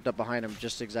team is smoked up behind him,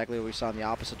 just exactly what we saw in the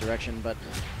opposite direction, but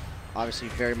obviously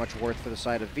very much worth for the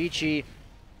side of Vici.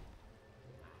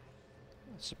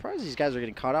 Surprised these guys are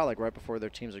getting caught out like right before their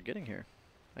teams are getting here.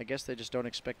 I guess they just don't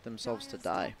expect themselves to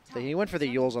die. He went for the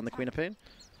Yules on the Queen of Pain.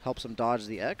 Helps him dodge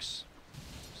the X.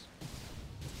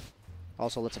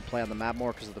 Also lets him play on the map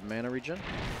more because of the mana regen.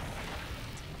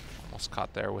 Almost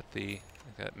caught there with the...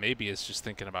 maybe is just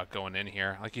thinking about going in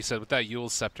here. Like you said, with that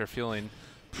Yule's Scepter feeling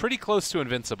pretty close to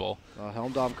invincible.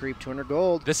 Helm Dom creep, 200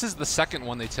 gold. This is the second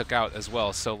one they took out as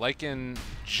well. So Lycan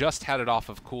just had it off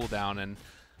of cooldown, and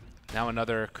now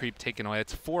another creep taken away.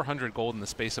 It's 400 gold in the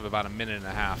space of about a minute and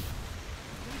a half.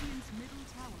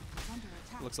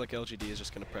 Looks like LGD is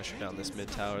just going to pressure down this mid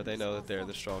tower. They know that they're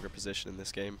the stronger position in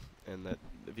this game, and that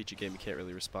the Vici game can't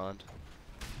really respond.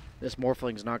 This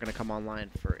Morphling's not going to come online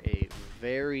for a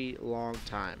very long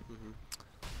time.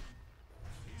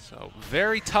 So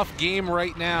very tough game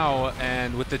right now,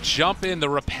 and with the jump in, the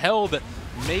repelled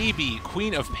maybe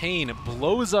Queen of Pain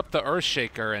blows up the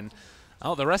Earthshaker, and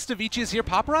oh, the rest of Vici is here.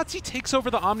 Paparazzi takes over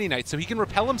the Omni Knight, so he can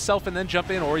repel himself and then jump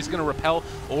in, or he's going to repel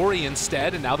Ori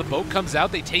instead. And now the boat comes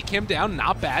out. They take him down.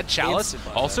 Not bad. Chalice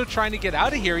also trying to get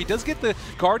out of here. He does get the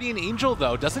Guardian Angel,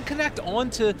 though. Doesn't connect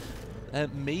on to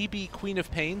maybe Queen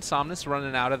of Pain. Somnus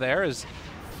running out of there as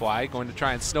Fly going to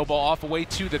try and snowball off away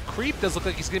to the creep. Does look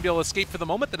like he's going to be able to escape for the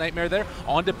moment. The Nightmare there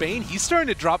onto Bane. He's starting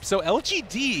to drop, so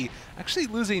LGD actually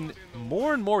losing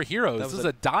more and more heroes. This is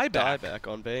a dieback. Dieback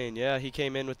on Bane. Yeah, he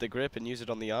came in with the grip and used it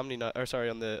on the Omni, or sorry,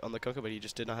 on the Kunkka, but he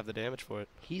just did not have the damage for it.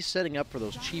 He's setting up for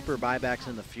those cheaper buybacks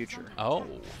in the future. Oh.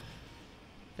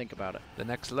 Think about it. The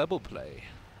next level play.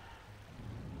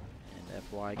 And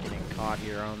FY getting caught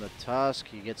here on the Tusk.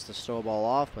 He gets the snowball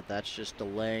off, but that's just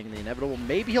delaying the inevitable.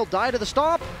 Maybe he'll die to the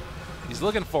stomp. He's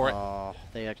looking for it. Oh,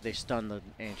 they stun the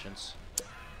Ancients.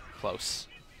 Close,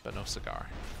 but no cigar.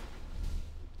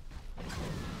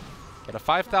 But a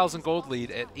 5,000 gold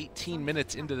lead at 18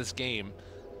 minutes into this game.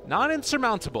 Not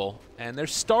insurmountable, and they're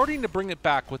starting to bring it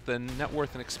back with the net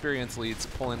worth and experience leads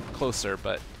pulling closer,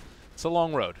 but it's a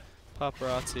long road.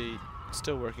 Paparazzi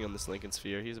still working on this Lincoln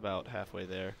Sphere. He's about halfway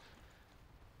there.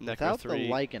 Without the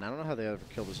Lycan, I don't know how they ever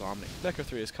killed this Omni. Necro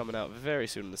 3 is coming out very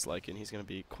soon in this Lycan. He's going to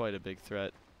be quite a big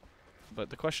threat.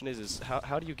 But the question is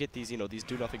how do you get these, these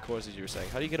do-nothing cores, as you were saying?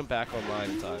 How do you get them back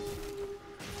online in time?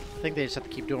 I think they just have to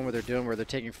keep doing what they're doing, where they're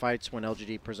taking fights when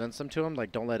LGD presents them to them.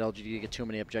 Like, don't let LGD get too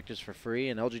many objectives for free.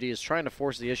 And LGD is trying to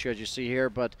force the issue, as you see here.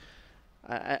 But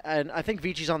I think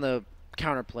Vici's on the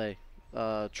counterplay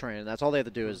train. That's all they have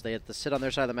to do is they have to sit on their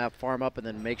side of the map, farm up, and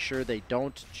then make sure they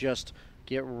don't just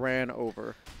get ran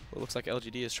over. Well, it looks like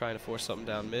LGD is trying to force something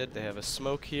down mid. They have a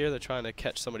smoke here. They're trying to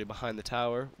catch somebody behind the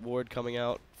tower. Ward coming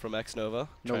out from X Nova.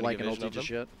 No Lycan ulti just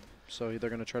yet, so they're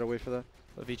going to try to wait for that.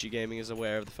 But Vici Gaming is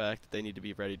aware of the fact that they need to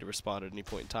be ready to respond at any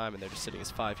point in time, and they're just sitting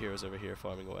as 5 heroes over here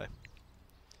farming away.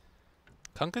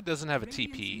 Kunkka doesn't have a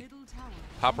TP.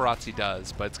 Paparazzi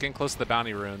does, but it's getting close to the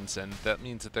bounty runes, and that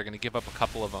means that they're going to give up a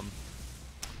couple of them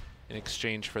in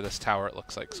exchange for this tower, it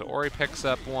looks like. So Ori picks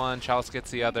up one, Chalice gets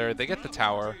the other. They get the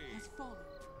tower.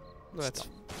 That's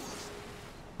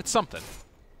It's something.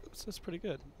 That's pretty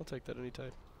good. I'll take that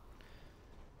anytime.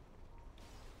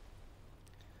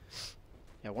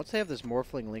 Yeah, once they have this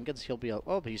Morphling Lincolns, he'll be... Oh,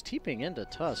 but he's TPing into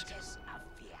Tusk.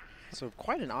 So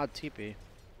quite an odd TP.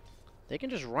 They can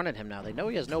just run at him now. They know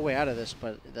he has no way out of this,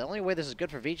 but the only way this is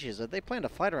good for Vici is that they plan to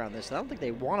fight around this. I don't think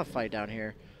they want to fight down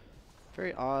here.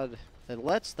 Very odd. It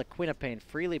lets the Queen of Pain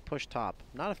freely push top.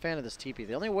 Not a fan of this TP.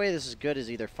 The only way this is good is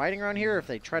either fighting around here or if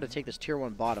they try to take this tier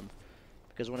 1 bottom.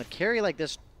 Because when a carry like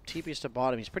this TPs to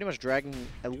bottom, he's pretty much dragging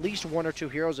at least 1 or 2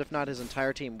 heroes, if not his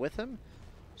entire team, with him.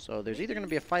 So there's either going to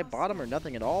be a fight bottom or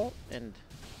nothing at all, and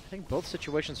I think both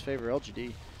situations favor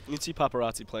LGD. You can see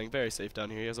Paparazzi playing very safe down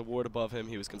here. He has a ward above him.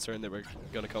 He was concerned they were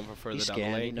going to come from further down the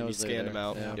lane. He scanned him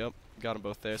out. Yeah. Yep, got them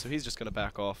both there. So he's just going to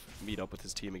back off, meet up with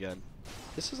his team again.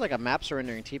 This is like a map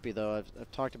surrendering TP, though.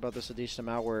 I've talked about this a decent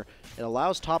amount, where it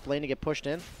allows top lane to get pushed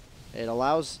in. It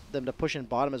allows them to push in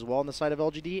bottom as well on the side of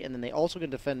LGD, and then they also can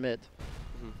defend mid.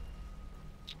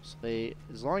 So they,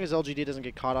 as long as LGD doesn't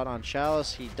get caught out on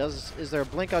Chalice, he does. Is there a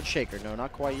blink on Shaker? No,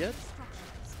 not quite yet.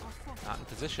 Not in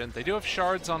position. They do have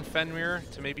shards on Fenrir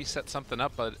to maybe set something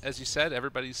up, but as you said,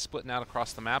 everybody's splitting out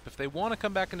across the map. If they want to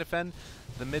come back and defend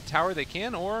the mid tower, they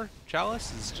can, or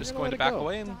Chalice is just going to back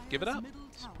away and give it up.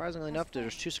 Surprisingly enough, they're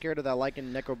just too scared of that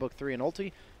Lycan Necro Book 3 and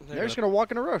ulti. They're just going to walk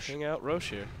into Roche. Hang out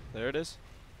Roche here. There it is.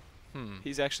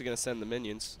 He's actually going to send the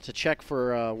minions. To check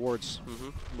for wards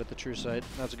with the true sight.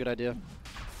 That's a good idea.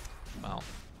 Well,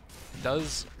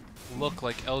 does look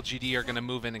like LGD are going to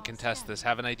move in and contest this,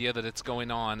 have an idea that it's going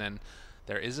on, and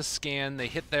there is a scan. They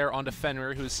hit there onto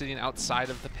Fenrir, who's sitting outside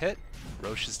of the pit.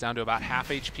 Roche is down to about half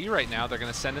HP right now. They're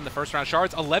going to send in the first round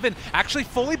shards. 11 actually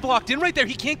fully blocked in right there.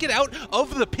 He can't get out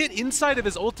of the pit inside of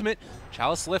his ultimate.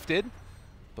 Chalice lifted,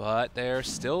 but they're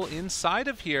still inside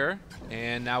of here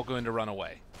and now going to run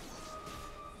away.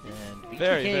 And Vici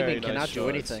Very cannot nice do shards.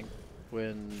 anything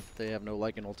when they have no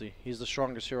Lycan ulti. He's the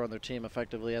strongest hero on their team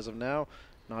effectively as of now,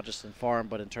 not just in farm,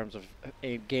 but in terms of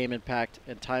game impact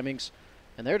and timings.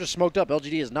 And they're just smoked up.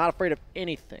 LGD is not afraid of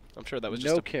anything. I'm sure that was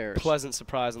just a pleasant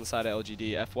surprise on the side of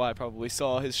LGD. FY probably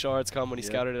saw his shards come when he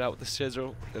scouted it out with the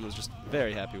Chisel and was just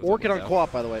very happy with it. Orchid on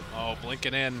co-op, by the way. Oh,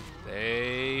 blinking in.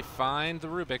 They find the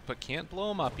Rubik, but can't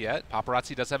blow him up yet.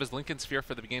 Paparazzi does have his Lincoln Sphere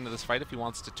for the beginning of this fight if he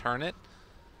wants to turn it.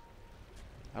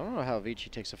 I don't know how Vici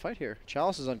takes a fight here.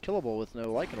 Chalice is unkillable with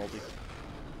no Lycan ulti.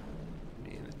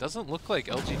 And it doesn't look like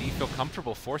LGD feel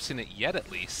comfortable forcing it yet, at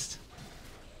least.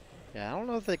 Yeah, I don't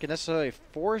know if they can necessarily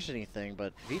force anything,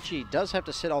 but Vici does have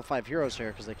to sit all 5 heroes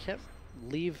here because they can't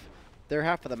leave their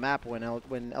half of the map when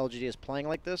LGD is playing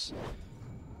like this.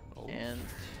 Oh. And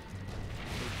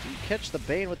they do catch the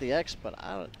Bane with the X, but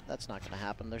that's not going to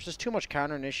happen. There's just too much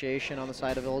counter initiation on the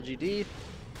side of LGD.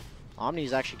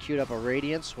 Omni's actually queued up a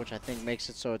Radiance, which I think makes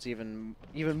it so it's even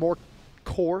more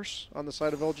coarse on the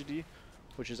side of LGD,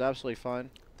 which is absolutely fine.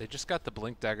 They just got the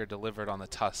Blink Dagger delivered on the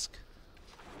Tusk.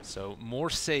 So more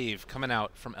save coming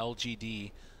out from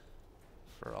LGD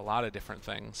for a lot of different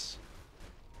things.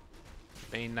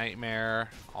 Bane Nightmare,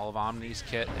 all of Omni's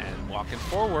kit, and walking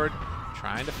forward,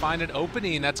 trying to find an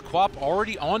opening. That's Quap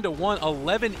already onto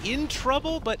 111 in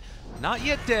trouble, but not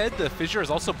yet dead. The Fissure is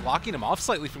also blocking him off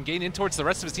slightly from getting in towards the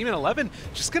rest of his team, and 11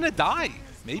 just gonna die.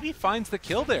 Maybe finds the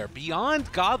kill there.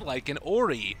 Beyond Godlike, and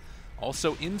Ori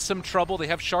also in some trouble. They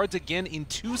have shards again in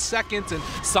 2 seconds, and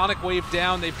Sonic Wave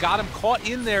down. They've got him caught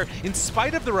in there in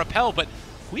spite of the repel, but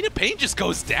Queen of Pain just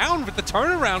goes down with the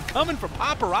turnaround coming from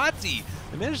Paparazzi.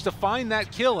 They managed to find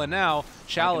that kill, and now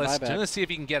Chalice gonna see if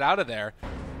he can get out of there.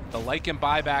 The Lycan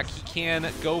buyback, he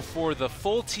can go for the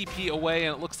full TP away,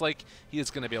 and it looks like he is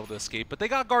going to be able to escape. But they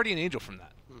got Guardian Angel from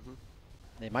that.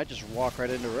 They might just walk right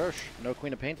into Roche. No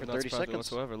Queen of Pain for 30 seconds.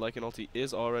 Whatsoever. Lycan ulti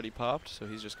is already popped, so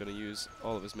he's just going to use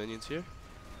all of his minions here.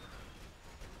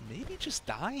 Maybe just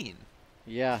dying.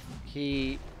 Yeah,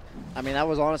 I mean, that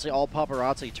was honestly all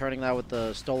Paparazzi, turning that with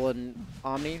the stolen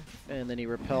Omni, and then he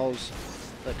repels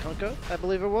the Kunkka, I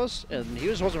believe it was, and he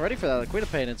just wasn't ready for that, the Queen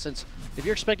of Pain. And since if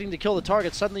you're expecting to kill the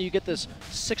target, suddenly you get this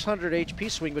 600 HP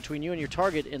swing between you and your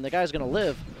target, and the guy's going to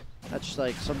live. That's just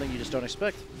like something you just don't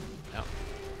expect. No.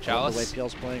 Chalice. The way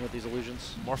PL's playing with these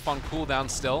illusions. More fun cooldown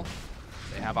still.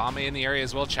 They have Ame in the area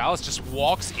as well. Chalice just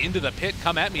walks into the pit.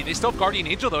 Come at me. They still have Guardian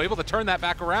Angel, though, able to turn that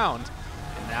back around.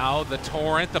 And Now the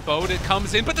torrent, the boat, it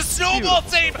comes in, but the snowball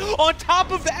save on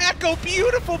top of the echo.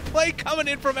 Beautiful play coming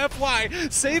in from FY,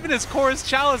 saving his chorus.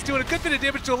 Chalice doing a good bit of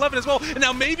damage to 11 as well. And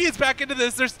now maybe it's back into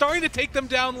this. They're starting to take them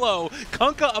down low.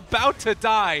 Kunkka about to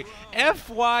die.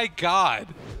 FY God.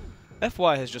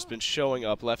 FY has just been showing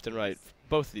up left and right.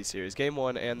 Both of these series, game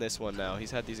 1 and this one now.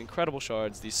 He's had these incredible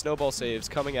shards, these snowball saves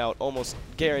coming out almost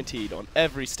guaranteed on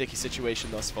every sticky situation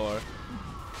thus far.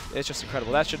 It's just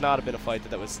incredible. That should not have been a fight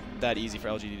that was that easy for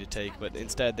LGD to take, but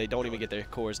instead they don't even get their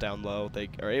cores down low. They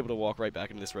are able to walk right back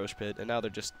into this Roche pit, and now they're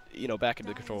just, you know, back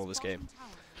into control of this game.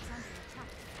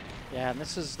 Yeah, and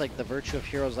this is like the virtue of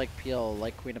heroes like PL,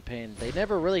 like Queen of Pain. They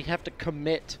never really have to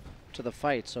commit to the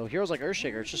fight. So heroes like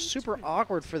Earthshaker, it's just super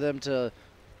awkward for them to,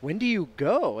 when do you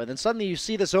go? And then suddenly you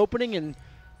see this opening and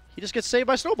he just gets saved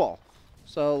by Snowball.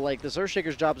 So like this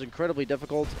Earthshaker's job is incredibly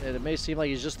difficult, and it may seem like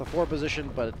he's just the 4 position,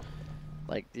 but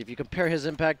like if you compare his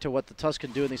impact to what the Tusk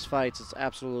can do in these fights, it's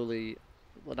absolutely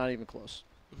not even close.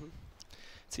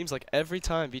 It seems like every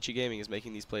time Vici Gaming is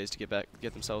making these plays to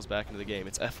get themselves back into the game,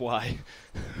 it's FY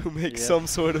who makes some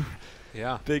sort of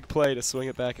big play to swing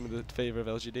it back into the favor of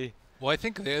LGD. Well, I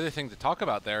think the other thing to talk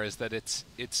about there is that it's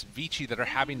Vici that are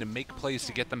having to make plays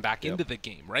to get them back into the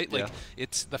game, right? Like,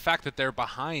 it's the fact that they're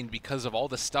behind because of all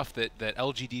the stuff that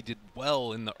LGD did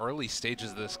well in the early stages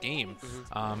of this game.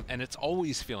 And it's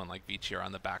always feeling like Vici are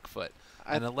on the back foot.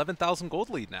 An 11,000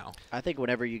 gold lead now. I think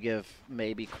whenever you give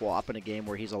maybe Co-op in a game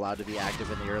where he's allowed to be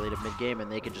active in the early to mid game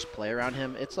and they can just play around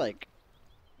him, it's like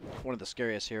one of the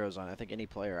scariest heroes on, I think, any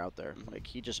player out there. Like,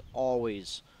 he just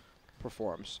always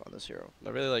performs on this hero. I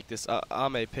really like this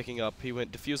Ame picking up. He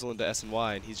went Diffusal into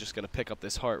S&Y, and he's just going to pick up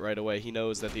this heart right away. He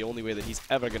knows that the only way that he's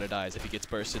ever going to die is if he gets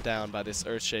bursted down by this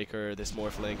Earthshaker, this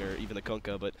Morphling, or even the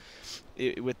Kunkka. But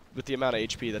with the amount of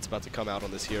HP that's about to come out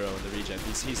on this hero in the regen,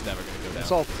 he's never going to go down.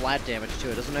 It's all flat damage too.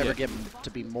 It doesn't ever get him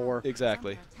to be more.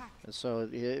 Exactly. And so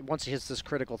once he hits this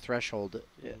critical threshold,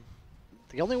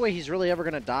 the only way he's really ever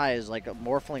going to die is like a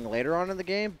Morphling later on in the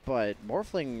game. But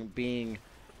Morphling being,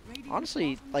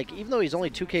 honestly, like, even though he's only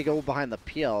 2k gold behind the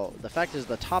PL, the fact is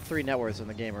the top 3 net worths in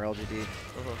the game are LGD.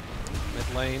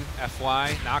 Mid lane,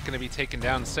 FY not going to be taken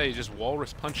down. Say just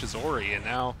Walrus punches Ori, and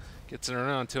now gets an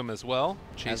around to him as well,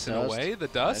 chasing away the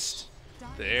dust.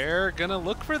 They're going to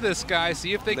look for this guy,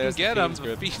 see if they can get him.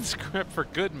 The Fiend's Grip for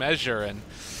good measure, and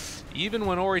even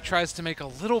when Ori tries to make a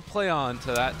little play on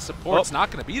to that, support's not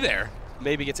going to be there.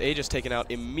 Maybe gets Aegis taken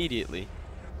out immediately.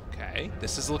 Okay,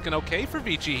 this is looking okay for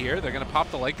Vici here. They're going to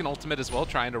pop the Lycan ultimate as well,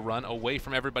 trying to run away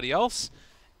from everybody else.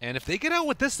 And if they get out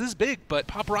with this is big, but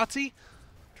Paparazzi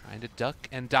trying to duck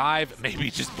and dive. Maybe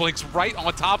just blinks right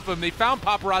on top of him. They found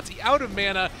Paparazzi out of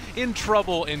mana, in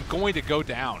trouble, and going to go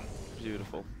down.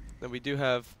 Beautiful. Then we do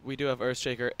have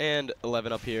Earthshaker and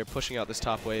 11 up here, pushing out this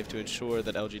top wave to ensure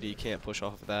that LGD can't push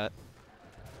off of that.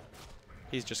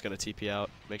 He's just going to TP out,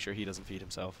 make sure he doesn't feed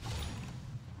himself.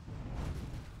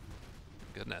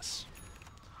 Goodness.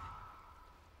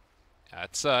 Yeah,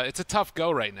 it's a tough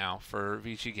go right now for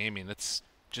Vici Gaming. It's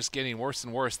just getting worse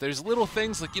and worse. There's little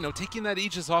things like, you know, taking that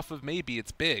Aegis off of maybe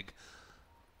it's big,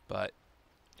 but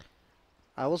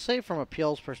I will say from a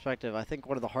PL's perspective, I think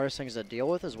one of the hardest things to deal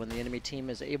with is when the enemy team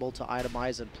is able to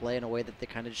itemize and play in a way that they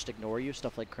kind of just ignore you,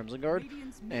 stuff like Crimson Guard,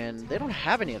 and they don't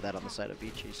have any of that on the side of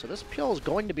Vici. So this PL is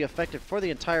going to be effective for the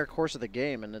entire course of the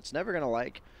game, and it's never going to,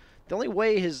 like, the only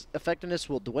way his effectiveness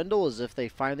will dwindle is if they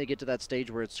finally get to that stage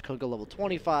where it's Kunkka level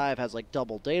 25, has like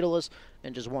double Daedalus,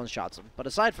 and just one-shots him. But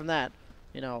aside from that,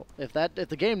 you know, if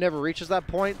the game never reaches that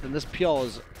point, then this PL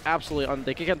is absolutely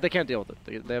they can't deal with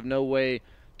it. They have no way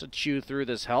to chew through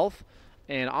this health.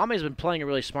 And Ame's been playing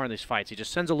really smart in these fights. He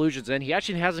just sends illusions in. He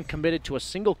actually hasn't committed to a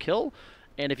single kill.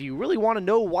 And if you really want to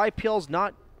know why PL's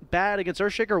not bad against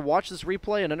Earthshaker, watch this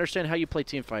replay and understand how you play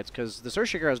team fights, because this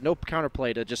Earthshaker has no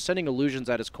counterplay to just sending illusions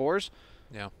at his cores,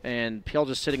 and PL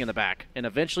just sitting in the back. And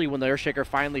eventually when the Earthshaker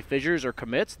finally fissures or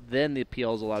commits, then the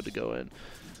PL is allowed to go in.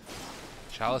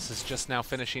 Chalice is just now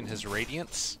finishing his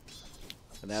Radiance.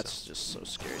 And that's just so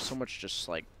scary. So much just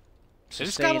like they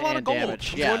just got a lot of gold.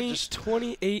 Damage. Yeah,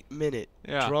 28-minute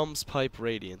Drums Pipe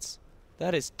Radiance.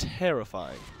 That is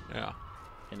terrifying. Yeah.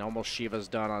 And almost Shiva's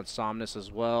done on Somnus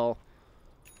as well.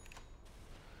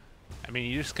 I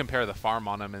mean, you just compare the farm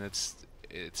on him, and it's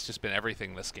just been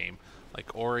everything this game.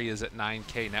 Like, Ori is at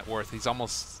 9k net worth. He's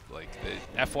almost, like,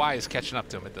 the FY is catching up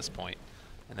to him at this point.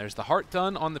 And there's the Heart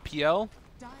done on the PL.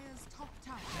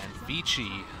 And Vici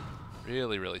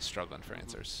really, really struggling for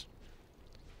answers.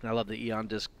 And I love the Eon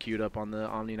Disc queued up on the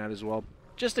Omni Knight as well.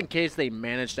 Just in case they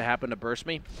manage to happen to burst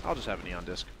me, I'll just have an Eon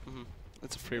Disc.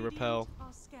 It's a free repel,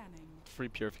 free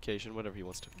purification, whatever he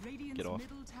wants to get off.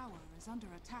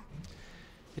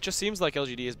 It just seems like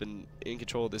LGD has been in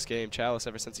control of this game. Chalice,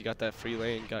 ever since he got that free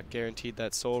lane, got guaranteed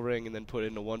that soul ring, and then put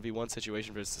in a 1v1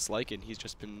 situation versus Lycan, he's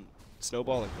just been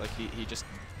snowballing. Like,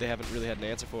 they haven't really had an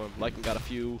answer for him. Lycan got a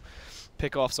few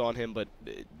pickoffs on him, but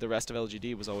the rest of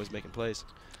LGD was always making plays.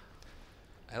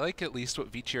 I like at least what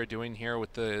Vici are doing here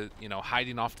with the,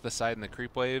 hiding off to the side in the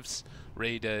creep waves,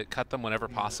 ready to cut them whenever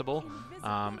possible.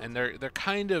 And they're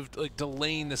kind of like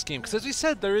delaying this game. Because as we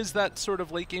said, there is that sort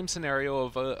of late game scenario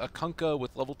of a Kunkka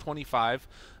with level 25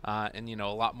 and, a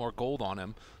lot more gold on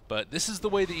him. But this is the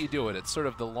way that you do it. It's sort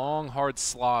of the long, hard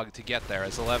slog to get there,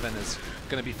 as 11 is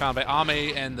going to be found by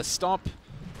Ame, and the stomp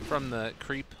from the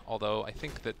creep, although I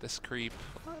think that this creep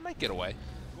might get away.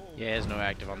 Yeah, he has no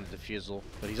active on the defusal,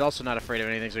 but he's also not afraid of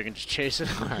anything, so he can just chase it.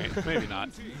 All right, maybe not.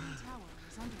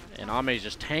 And Ame's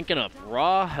just tanking up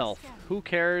raw health. Who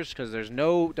cares? Because there's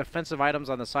no defensive items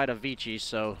on the side of Vici,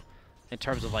 so in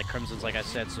terms of like Crimson's, like I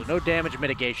said, so no damage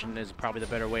mitigation is probably the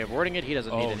better way of wording it. He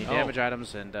doesn't need any damage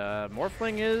items, and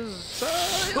Morphling is...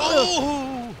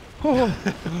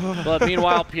 But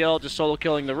meanwhile, PL just solo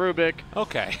killing the Rubik.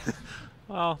 Okay.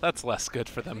 Well, that's less good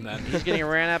for them then. He's getting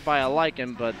ran at by a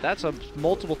Lycan, but that's a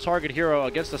multiple target hero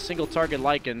against a single target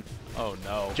Lycan. Oh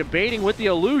no. Debating with the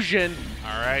illusion.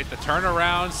 All right, the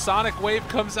turnaround. Sonic Wave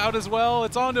comes out as well.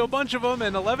 It's on to a bunch of them,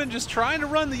 and 11 just trying to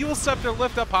run the Yule Scepter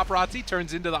lift up. Paparazzi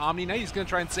turns into the Omni Knight. He's going to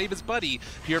try and save his buddy.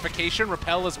 Purification,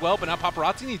 Repel as well, but now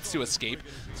Paparazzi needs to escape.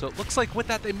 So it looks like with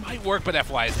that they might work, but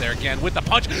FY is there again with the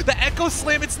punch. The Echo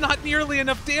Slam, it's not nearly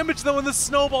enough damage though, and the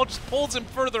Snowball just pulls him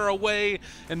further away,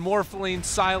 and Morphling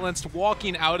silenced,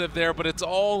 walking out of there, but it's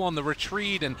all on the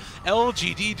retreat, and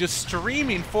LGD just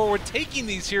streaming forward, taking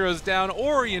these heroes down.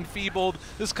 Ori enfeebled.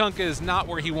 This Kunkka is not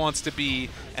where he wants to be,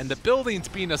 and the building's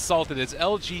being assaulted as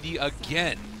LGD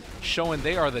again, showing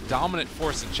they are the dominant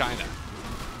force in China.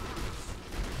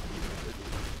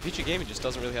 Vici Gaming just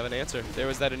doesn't really have an answer. There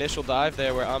was that initial dive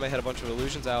there where Ame had a bunch of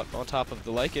illusions out on top of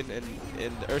the Lycan,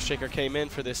 and Earthshaker came in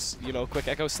for this, quick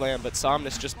Echo Slam, but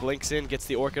Somnus just blinks in, gets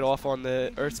the Orchid off on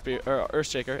the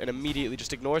Earthshaker, and immediately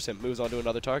just ignores him, moves on to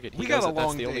another target. We got a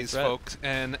long days, folks,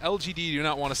 and LGD do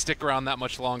not want to stick around that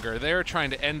much longer. They're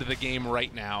trying to end the game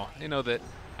right now. They know that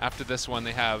after this one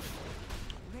they have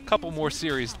a couple more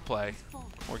series to play,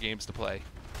 more games to play.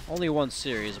 Only one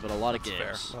series, but a lot of That's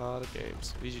games. fair. A lot of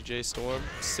games. VGJ Storm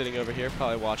sitting over here,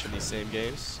 probably watching these same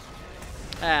games.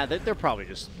 They're probably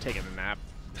just taking a nap.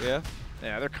 Yeah?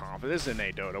 Yeah, they're confident. This is an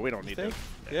A Dota. We don't need to.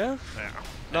 Yeah? Yeah.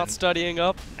 Not studying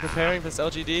up, preparing for this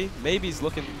LGD. Maybe he's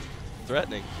looking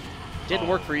threatening. Didn't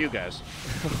work for you guys.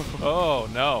 Oh,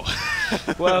 no.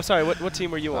 Well, I'm sorry, what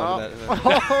team were you on? In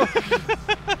that?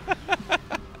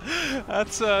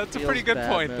 That's a pretty good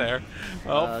bad, point man. there.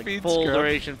 Well, Full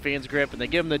duration Fiend's Grip, and they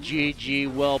give him the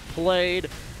GG. Well played.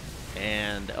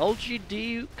 And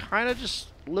LGD kind of just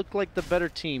looked like the better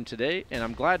team today, and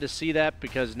I'm glad to see that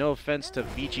because no offense to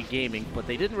Vici Gaming, but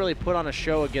they didn't really put on a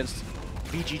show against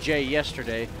VGJ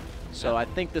yesterday. So I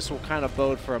think this will kind of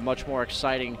bode for a much more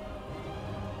exciting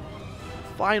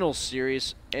final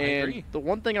series. And the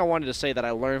one thing I wanted to say that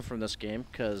I learned from this game,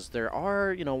 because there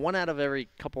are, one out of every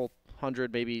couple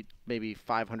 100, maybe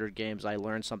 500 games I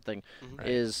learned something,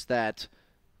 is that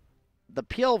the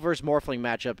PL versus Morphling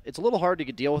matchup, it's a little hard to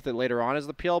deal with it later on as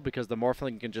the PL because the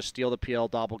Morphling can just steal the PL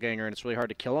doppelganger and it's really hard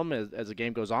to kill him as the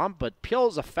game goes on. But PL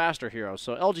is a faster hero,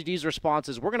 so LGD's response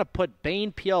is we're going to put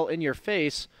Bane PL in your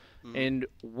face and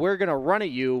we're going to run at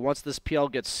you once this PL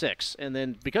gets 6. And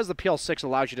then because the PL 6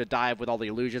 allows you to dive with all the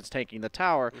illusions tanking the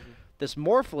tower, this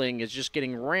Morphling is just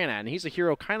getting ran at, and he's a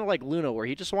hero kind of like Luna, where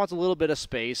he just wants a little bit of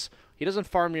space. He doesn't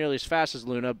farm nearly as fast as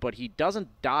Luna, but he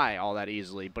doesn't die all that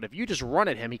easily. But if you just run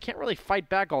at him, he can't really fight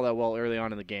back all that well early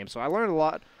on in the game. So I learned a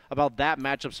lot about that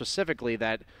matchup specifically,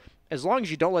 that as long as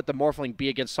you don't let the Morphling be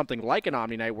against something like an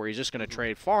Omni Knight where he's just going to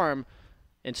trade farm,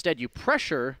 instead you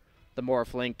pressure the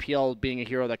Morphling, PL being a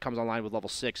hero that comes online with level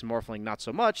 6, Morphling not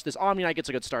so much. This Omni Knight gets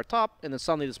a good start top, and then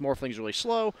suddenly this Morphling is really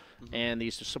slow, and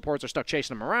these supports are stuck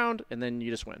chasing him around, and then you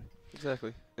just win.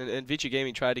 Exactly. And Vici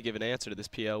Gaming tried to give an answer to this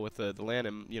PL with the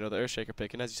Lanham, the Earthshaker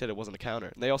pick, and as you said, it wasn't a counter.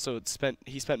 And they also spent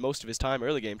most of his time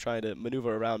early game trying to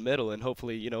maneuver around middle and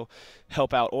hopefully,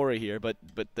 help out Ori here. But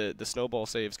the snowball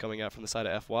saves coming out from the side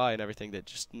of FY and everything, that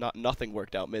just nothing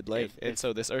worked out mid lane. And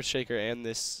so this Earthshaker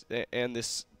and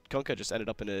this Kunkka just ended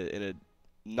up in a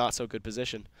not so good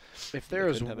position. If there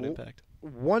is have an impact.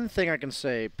 One thing I can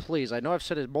say, please, I know I've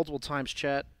said it multiple times,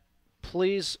 chat,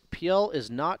 please, PL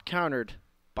is not countered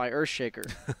by Earthshaker.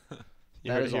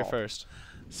 You heard it here first.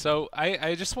 So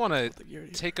I just want to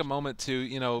take a moment to,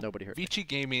 Nobody heard Vici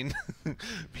Gaming,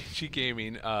 Vici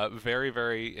Gaming, very,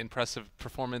 very impressive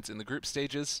performance in the group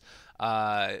stages.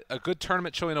 A good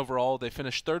tournament showing overall. They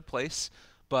finished 3rd place.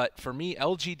 But for me,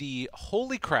 LGD,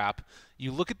 holy crap,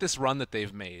 you look at this run that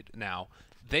they've made now.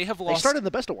 They have lost. They started in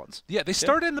the best of ones. Yeah, they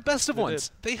started in the best of ones.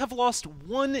 did. They have lost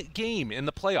one game in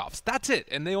the playoffs. That's it.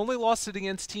 And they only lost it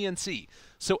against TNC.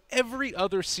 So every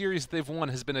other series they've won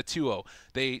has been a 2-0.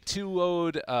 They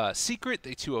 2-0'd Secret.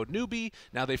 They 2-0'd Newbie.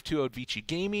 Now they've 2-0'd Vici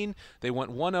Gaming. They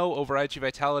went 1-0 over IG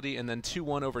Vitality and then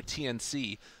 2-1 over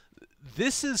TNC.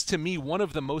 This is, to me, one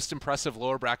of the most impressive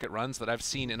lower bracket runs that I've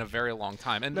seen in a very long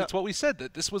time. And it's what we said,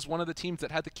 that this was one of the teams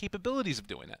that had the capabilities of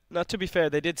doing it. Now, to be fair,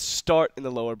 they did start in the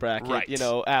lower bracket, Right. you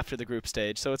know, after the group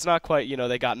stage. So it's not quite, you know,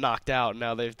 they got knocked out and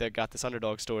now they've got this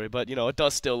underdog story. But, you know, it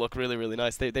does still look really, really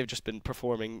nice. They've just been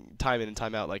performing time in and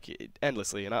time out, like,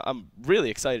 endlessly. And I'm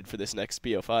really excited for this next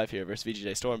BO5 here versus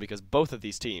VGJ Storm because both of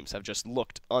these teams have just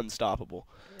looked unstoppable.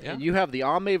 Yeah. And you have the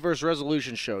Ame versus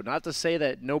Resolution show. Not to say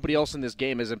that nobody else in this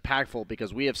game is impactful,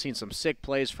 because we have seen some sick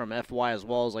plays from FY as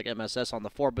well as like MSS on the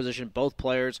 4 position. Both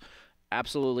players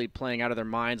absolutely playing out of their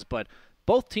minds. But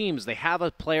both teams, they have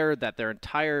a player that their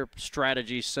entire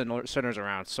strategy centers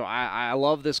around. So I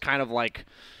love this kind of like,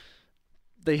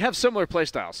 they have similar play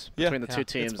styles between the two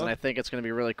teams, and I think it's going to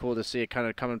be really cool to see it kind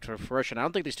of come to fruition. I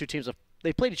don't think these two teams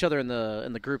they played each other in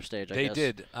the group stage, I guess.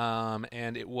 They did,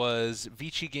 and it was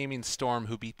Vici Gaming Storm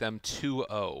who beat them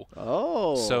 2-0.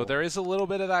 Oh. So there is a little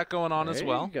bit of that going on as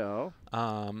well. There you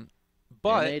go.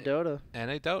 But NA Dota.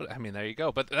 NA Dota. I mean, there you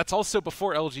go. But that's also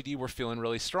before LGD were feeling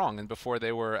really strong and before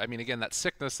they were, I mean, again, that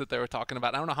sickness that they were talking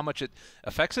about, I don't know how much it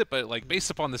affects it, but like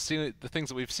based upon the things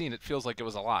that we've seen, it feels like it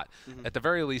was a lot. At the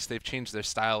very least, they've changed their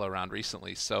style around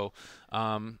recently. So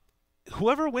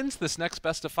whoever wins this next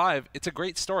best of 5, it's a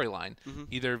great storyline.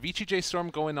 Either VGJ Storm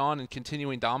going on and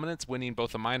continuing dominance, winning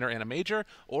both a minor and a major,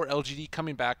 or LGD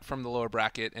coming back from the lower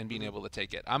bracket and being able to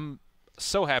take it. I'm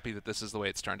so happy that this is the way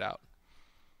it's turned out.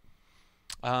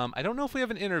 I don't know if we have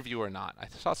an interview or not. I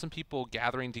saw some people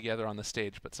gathering together on the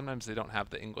stage, but sometimes they don't have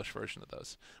the English version of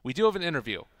those. We do have an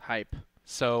interview. Hype.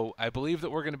 So I believe that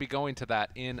we're going to be going to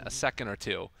that in a second or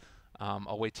two.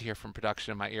 I'll wait to hear from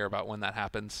production in my ear about when that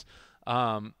happens.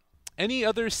 Any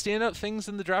other standout things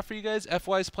in the draft for you guys?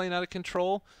 FY's playing out of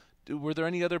control. Were there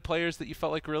any other players that you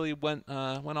felt like really went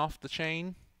off the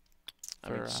chain?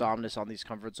 I mean, Somnus on these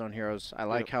comfort zone heroes. I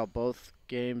like how both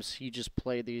games he just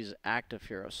played these active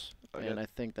heroes. And I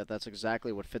think that that's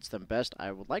exactly what fits them best.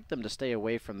 I would like them to stay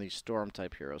away from these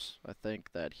Storm-type heroes. I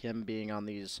think that him being on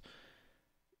these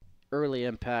early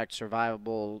impact,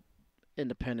 survivable,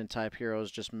 independent-type heroes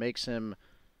just makes him,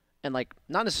 and like,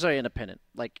 not necessarily independent.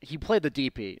 Like, he played the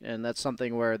DP, and that's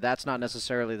something where that's not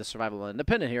necessarily the survivable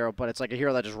independent hero, but it's like a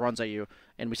hero that just runs at you.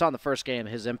 And we saw in the first game,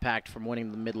 his impact from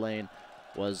winning the mid lane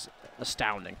was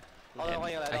astounding.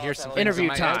 I hear some interview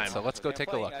things in my head, time. so let's go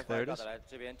take a look. There it is.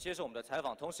 这边接受我们的采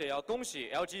访，同时也要恭喜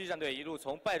LG 战队一路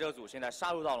从败者组现在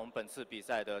杀入到了我们本次比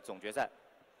赛的总决赛。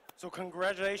So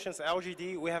congratulations,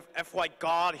 LGD. We have FY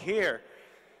God here.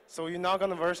 So you're not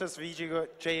gonna versus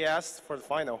VGJS for the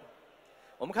final.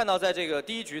 我们看到，在这个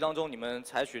第一局当中，你们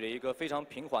采取了一个非常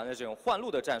平缓的这种换路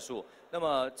的战术。那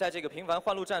么，在这个频繁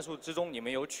换路战术之中，你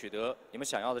们有取得你们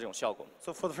想要的这种效果。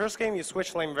So for the first game, you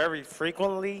switch lane very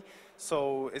frequently.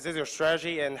 So is this your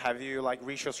strategy, and have you like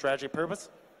reached your strategy purpose?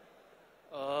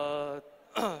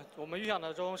 我们预想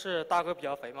的中是大哥比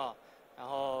较肥嘛，然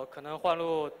后可能换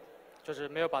路就是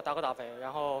没有把大哥打肥，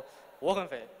然后我很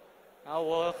肥，然后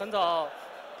我很早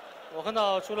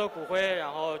出了骨灰，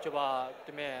然后就把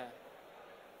对面。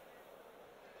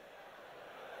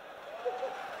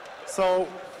 So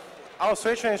our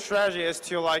switch lane strategy is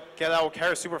to like get our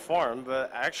carry super farm,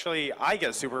 but actually I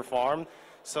get super farm.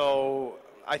 So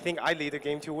I think I lead the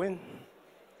game to win.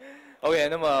 OK，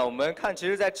 那么我们看，其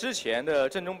实，在之前的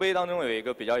正中杯当中有一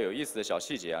个比较有意思的小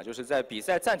细节啊，就是在比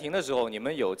赛暂停的时候，你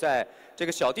们有在这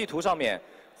个小地图上面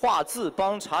画字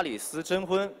帮查理斯征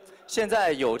婚，现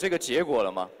在有这个结果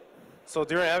了吗 So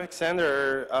during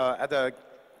Alexander at the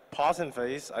pausing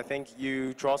phase, I think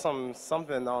you draw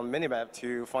something on minimap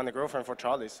to find a girlfriend for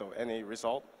Charlie. So any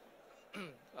result?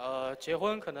 结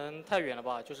婚可能太远了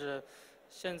吧，就是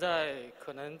现在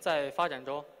可能在发展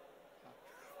中。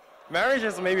 Marriage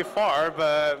is maybe far,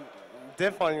 but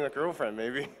did finding a girlfriend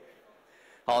maybe.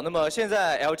 好，那么现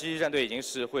在 LG 战队已经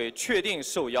是会确定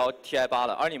受邀 TI8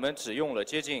了，而你们只用了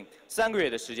接近3个月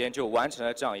的时间就完成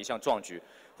了这样一项壮举，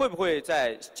会不会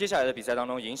在接下来的比赛当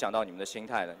中影响到你们的心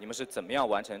态呢？你们是怎么样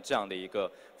完成这样的一个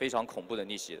非常恐怖的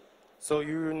逆袭的？ So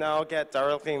you now get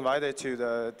directly invited to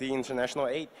the International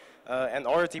 8, and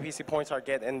all your DPC points are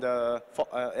get in the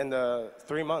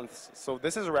 3 months. So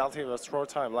this is relatively a short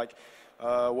time. Like,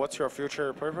 what's your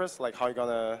future purpose? Like, how you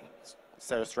gonna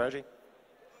set a strategy?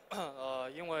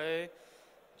 因为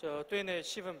就队内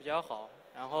气氛比较好，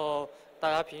然后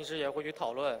大家平时也会去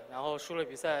讨论，然后输了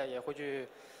比赛也会去，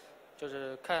就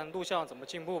是看录像怎么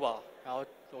进步吧。然后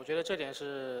我觉得这点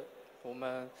是我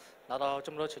们拿到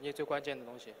这么多成绩最关键的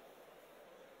东西。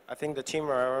I think the team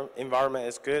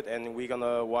environment is good, and we're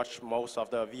gonna watch most of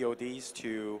the VODs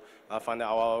to find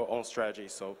out our own strategy.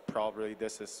 So probably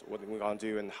this is what we're gonna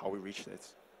do and how we reach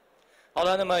this. 好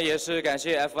的，那么也是感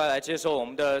谢 FY 来接受我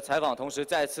们的采访，同时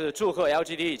再次祝贺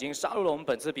LGD 已经杀入了我们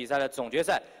本次比赛的总决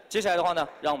赛。接下来的话呢，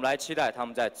让我们来期待他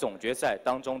们在总决赛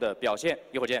当中的表现。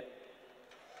一会儿见。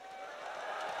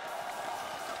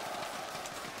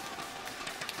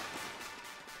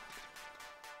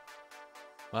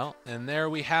Well, and there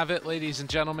we have it, ladies and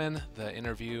gentlemen, the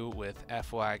interview with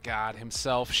FY God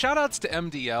himself. Shoutouts to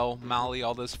MDL, Molly,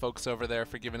 all those folks over there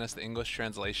for giving us the English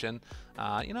translation.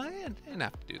 You know, I didn't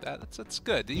have to do that. That's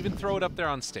good. To even throw it up there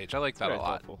on stage. I like that a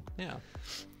lot. Thoughtful. Yeah.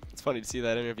 It's funny to see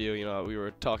that interview. You know, we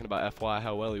were talking about FY,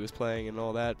 how well he was playing and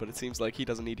all that, but it seems like he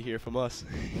doesn't need to hear from us.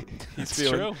 He's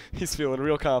feeling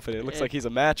real confident. It looks like he's a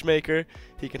matchmaker.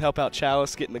 He can help out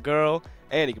Chalice getting the girl,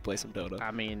 and he can play some Dota.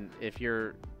 I mean, if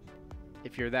you're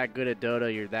that good at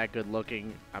Dota, you're that good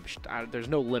looking, there's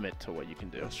no limit to what you can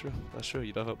do. That's true. That's true.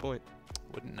 You don't have a point.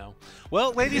 Wouldn't know.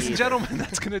 Well, ladies and gentlemen,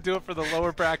 that's going to do it for the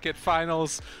lower bracket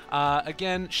finals.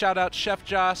 Again, shout out Chef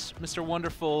Joss, Mr.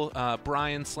 Wonderful,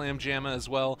 Brian Slam Jamma as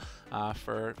well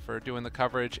for doing the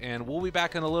coverage. And we'll be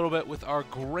back in a little bit with our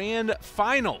grand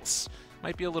finals.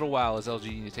 Might be a little while as LG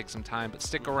need to take some time, but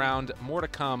stick around. More to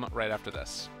come right after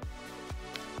this.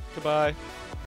 Goodbye.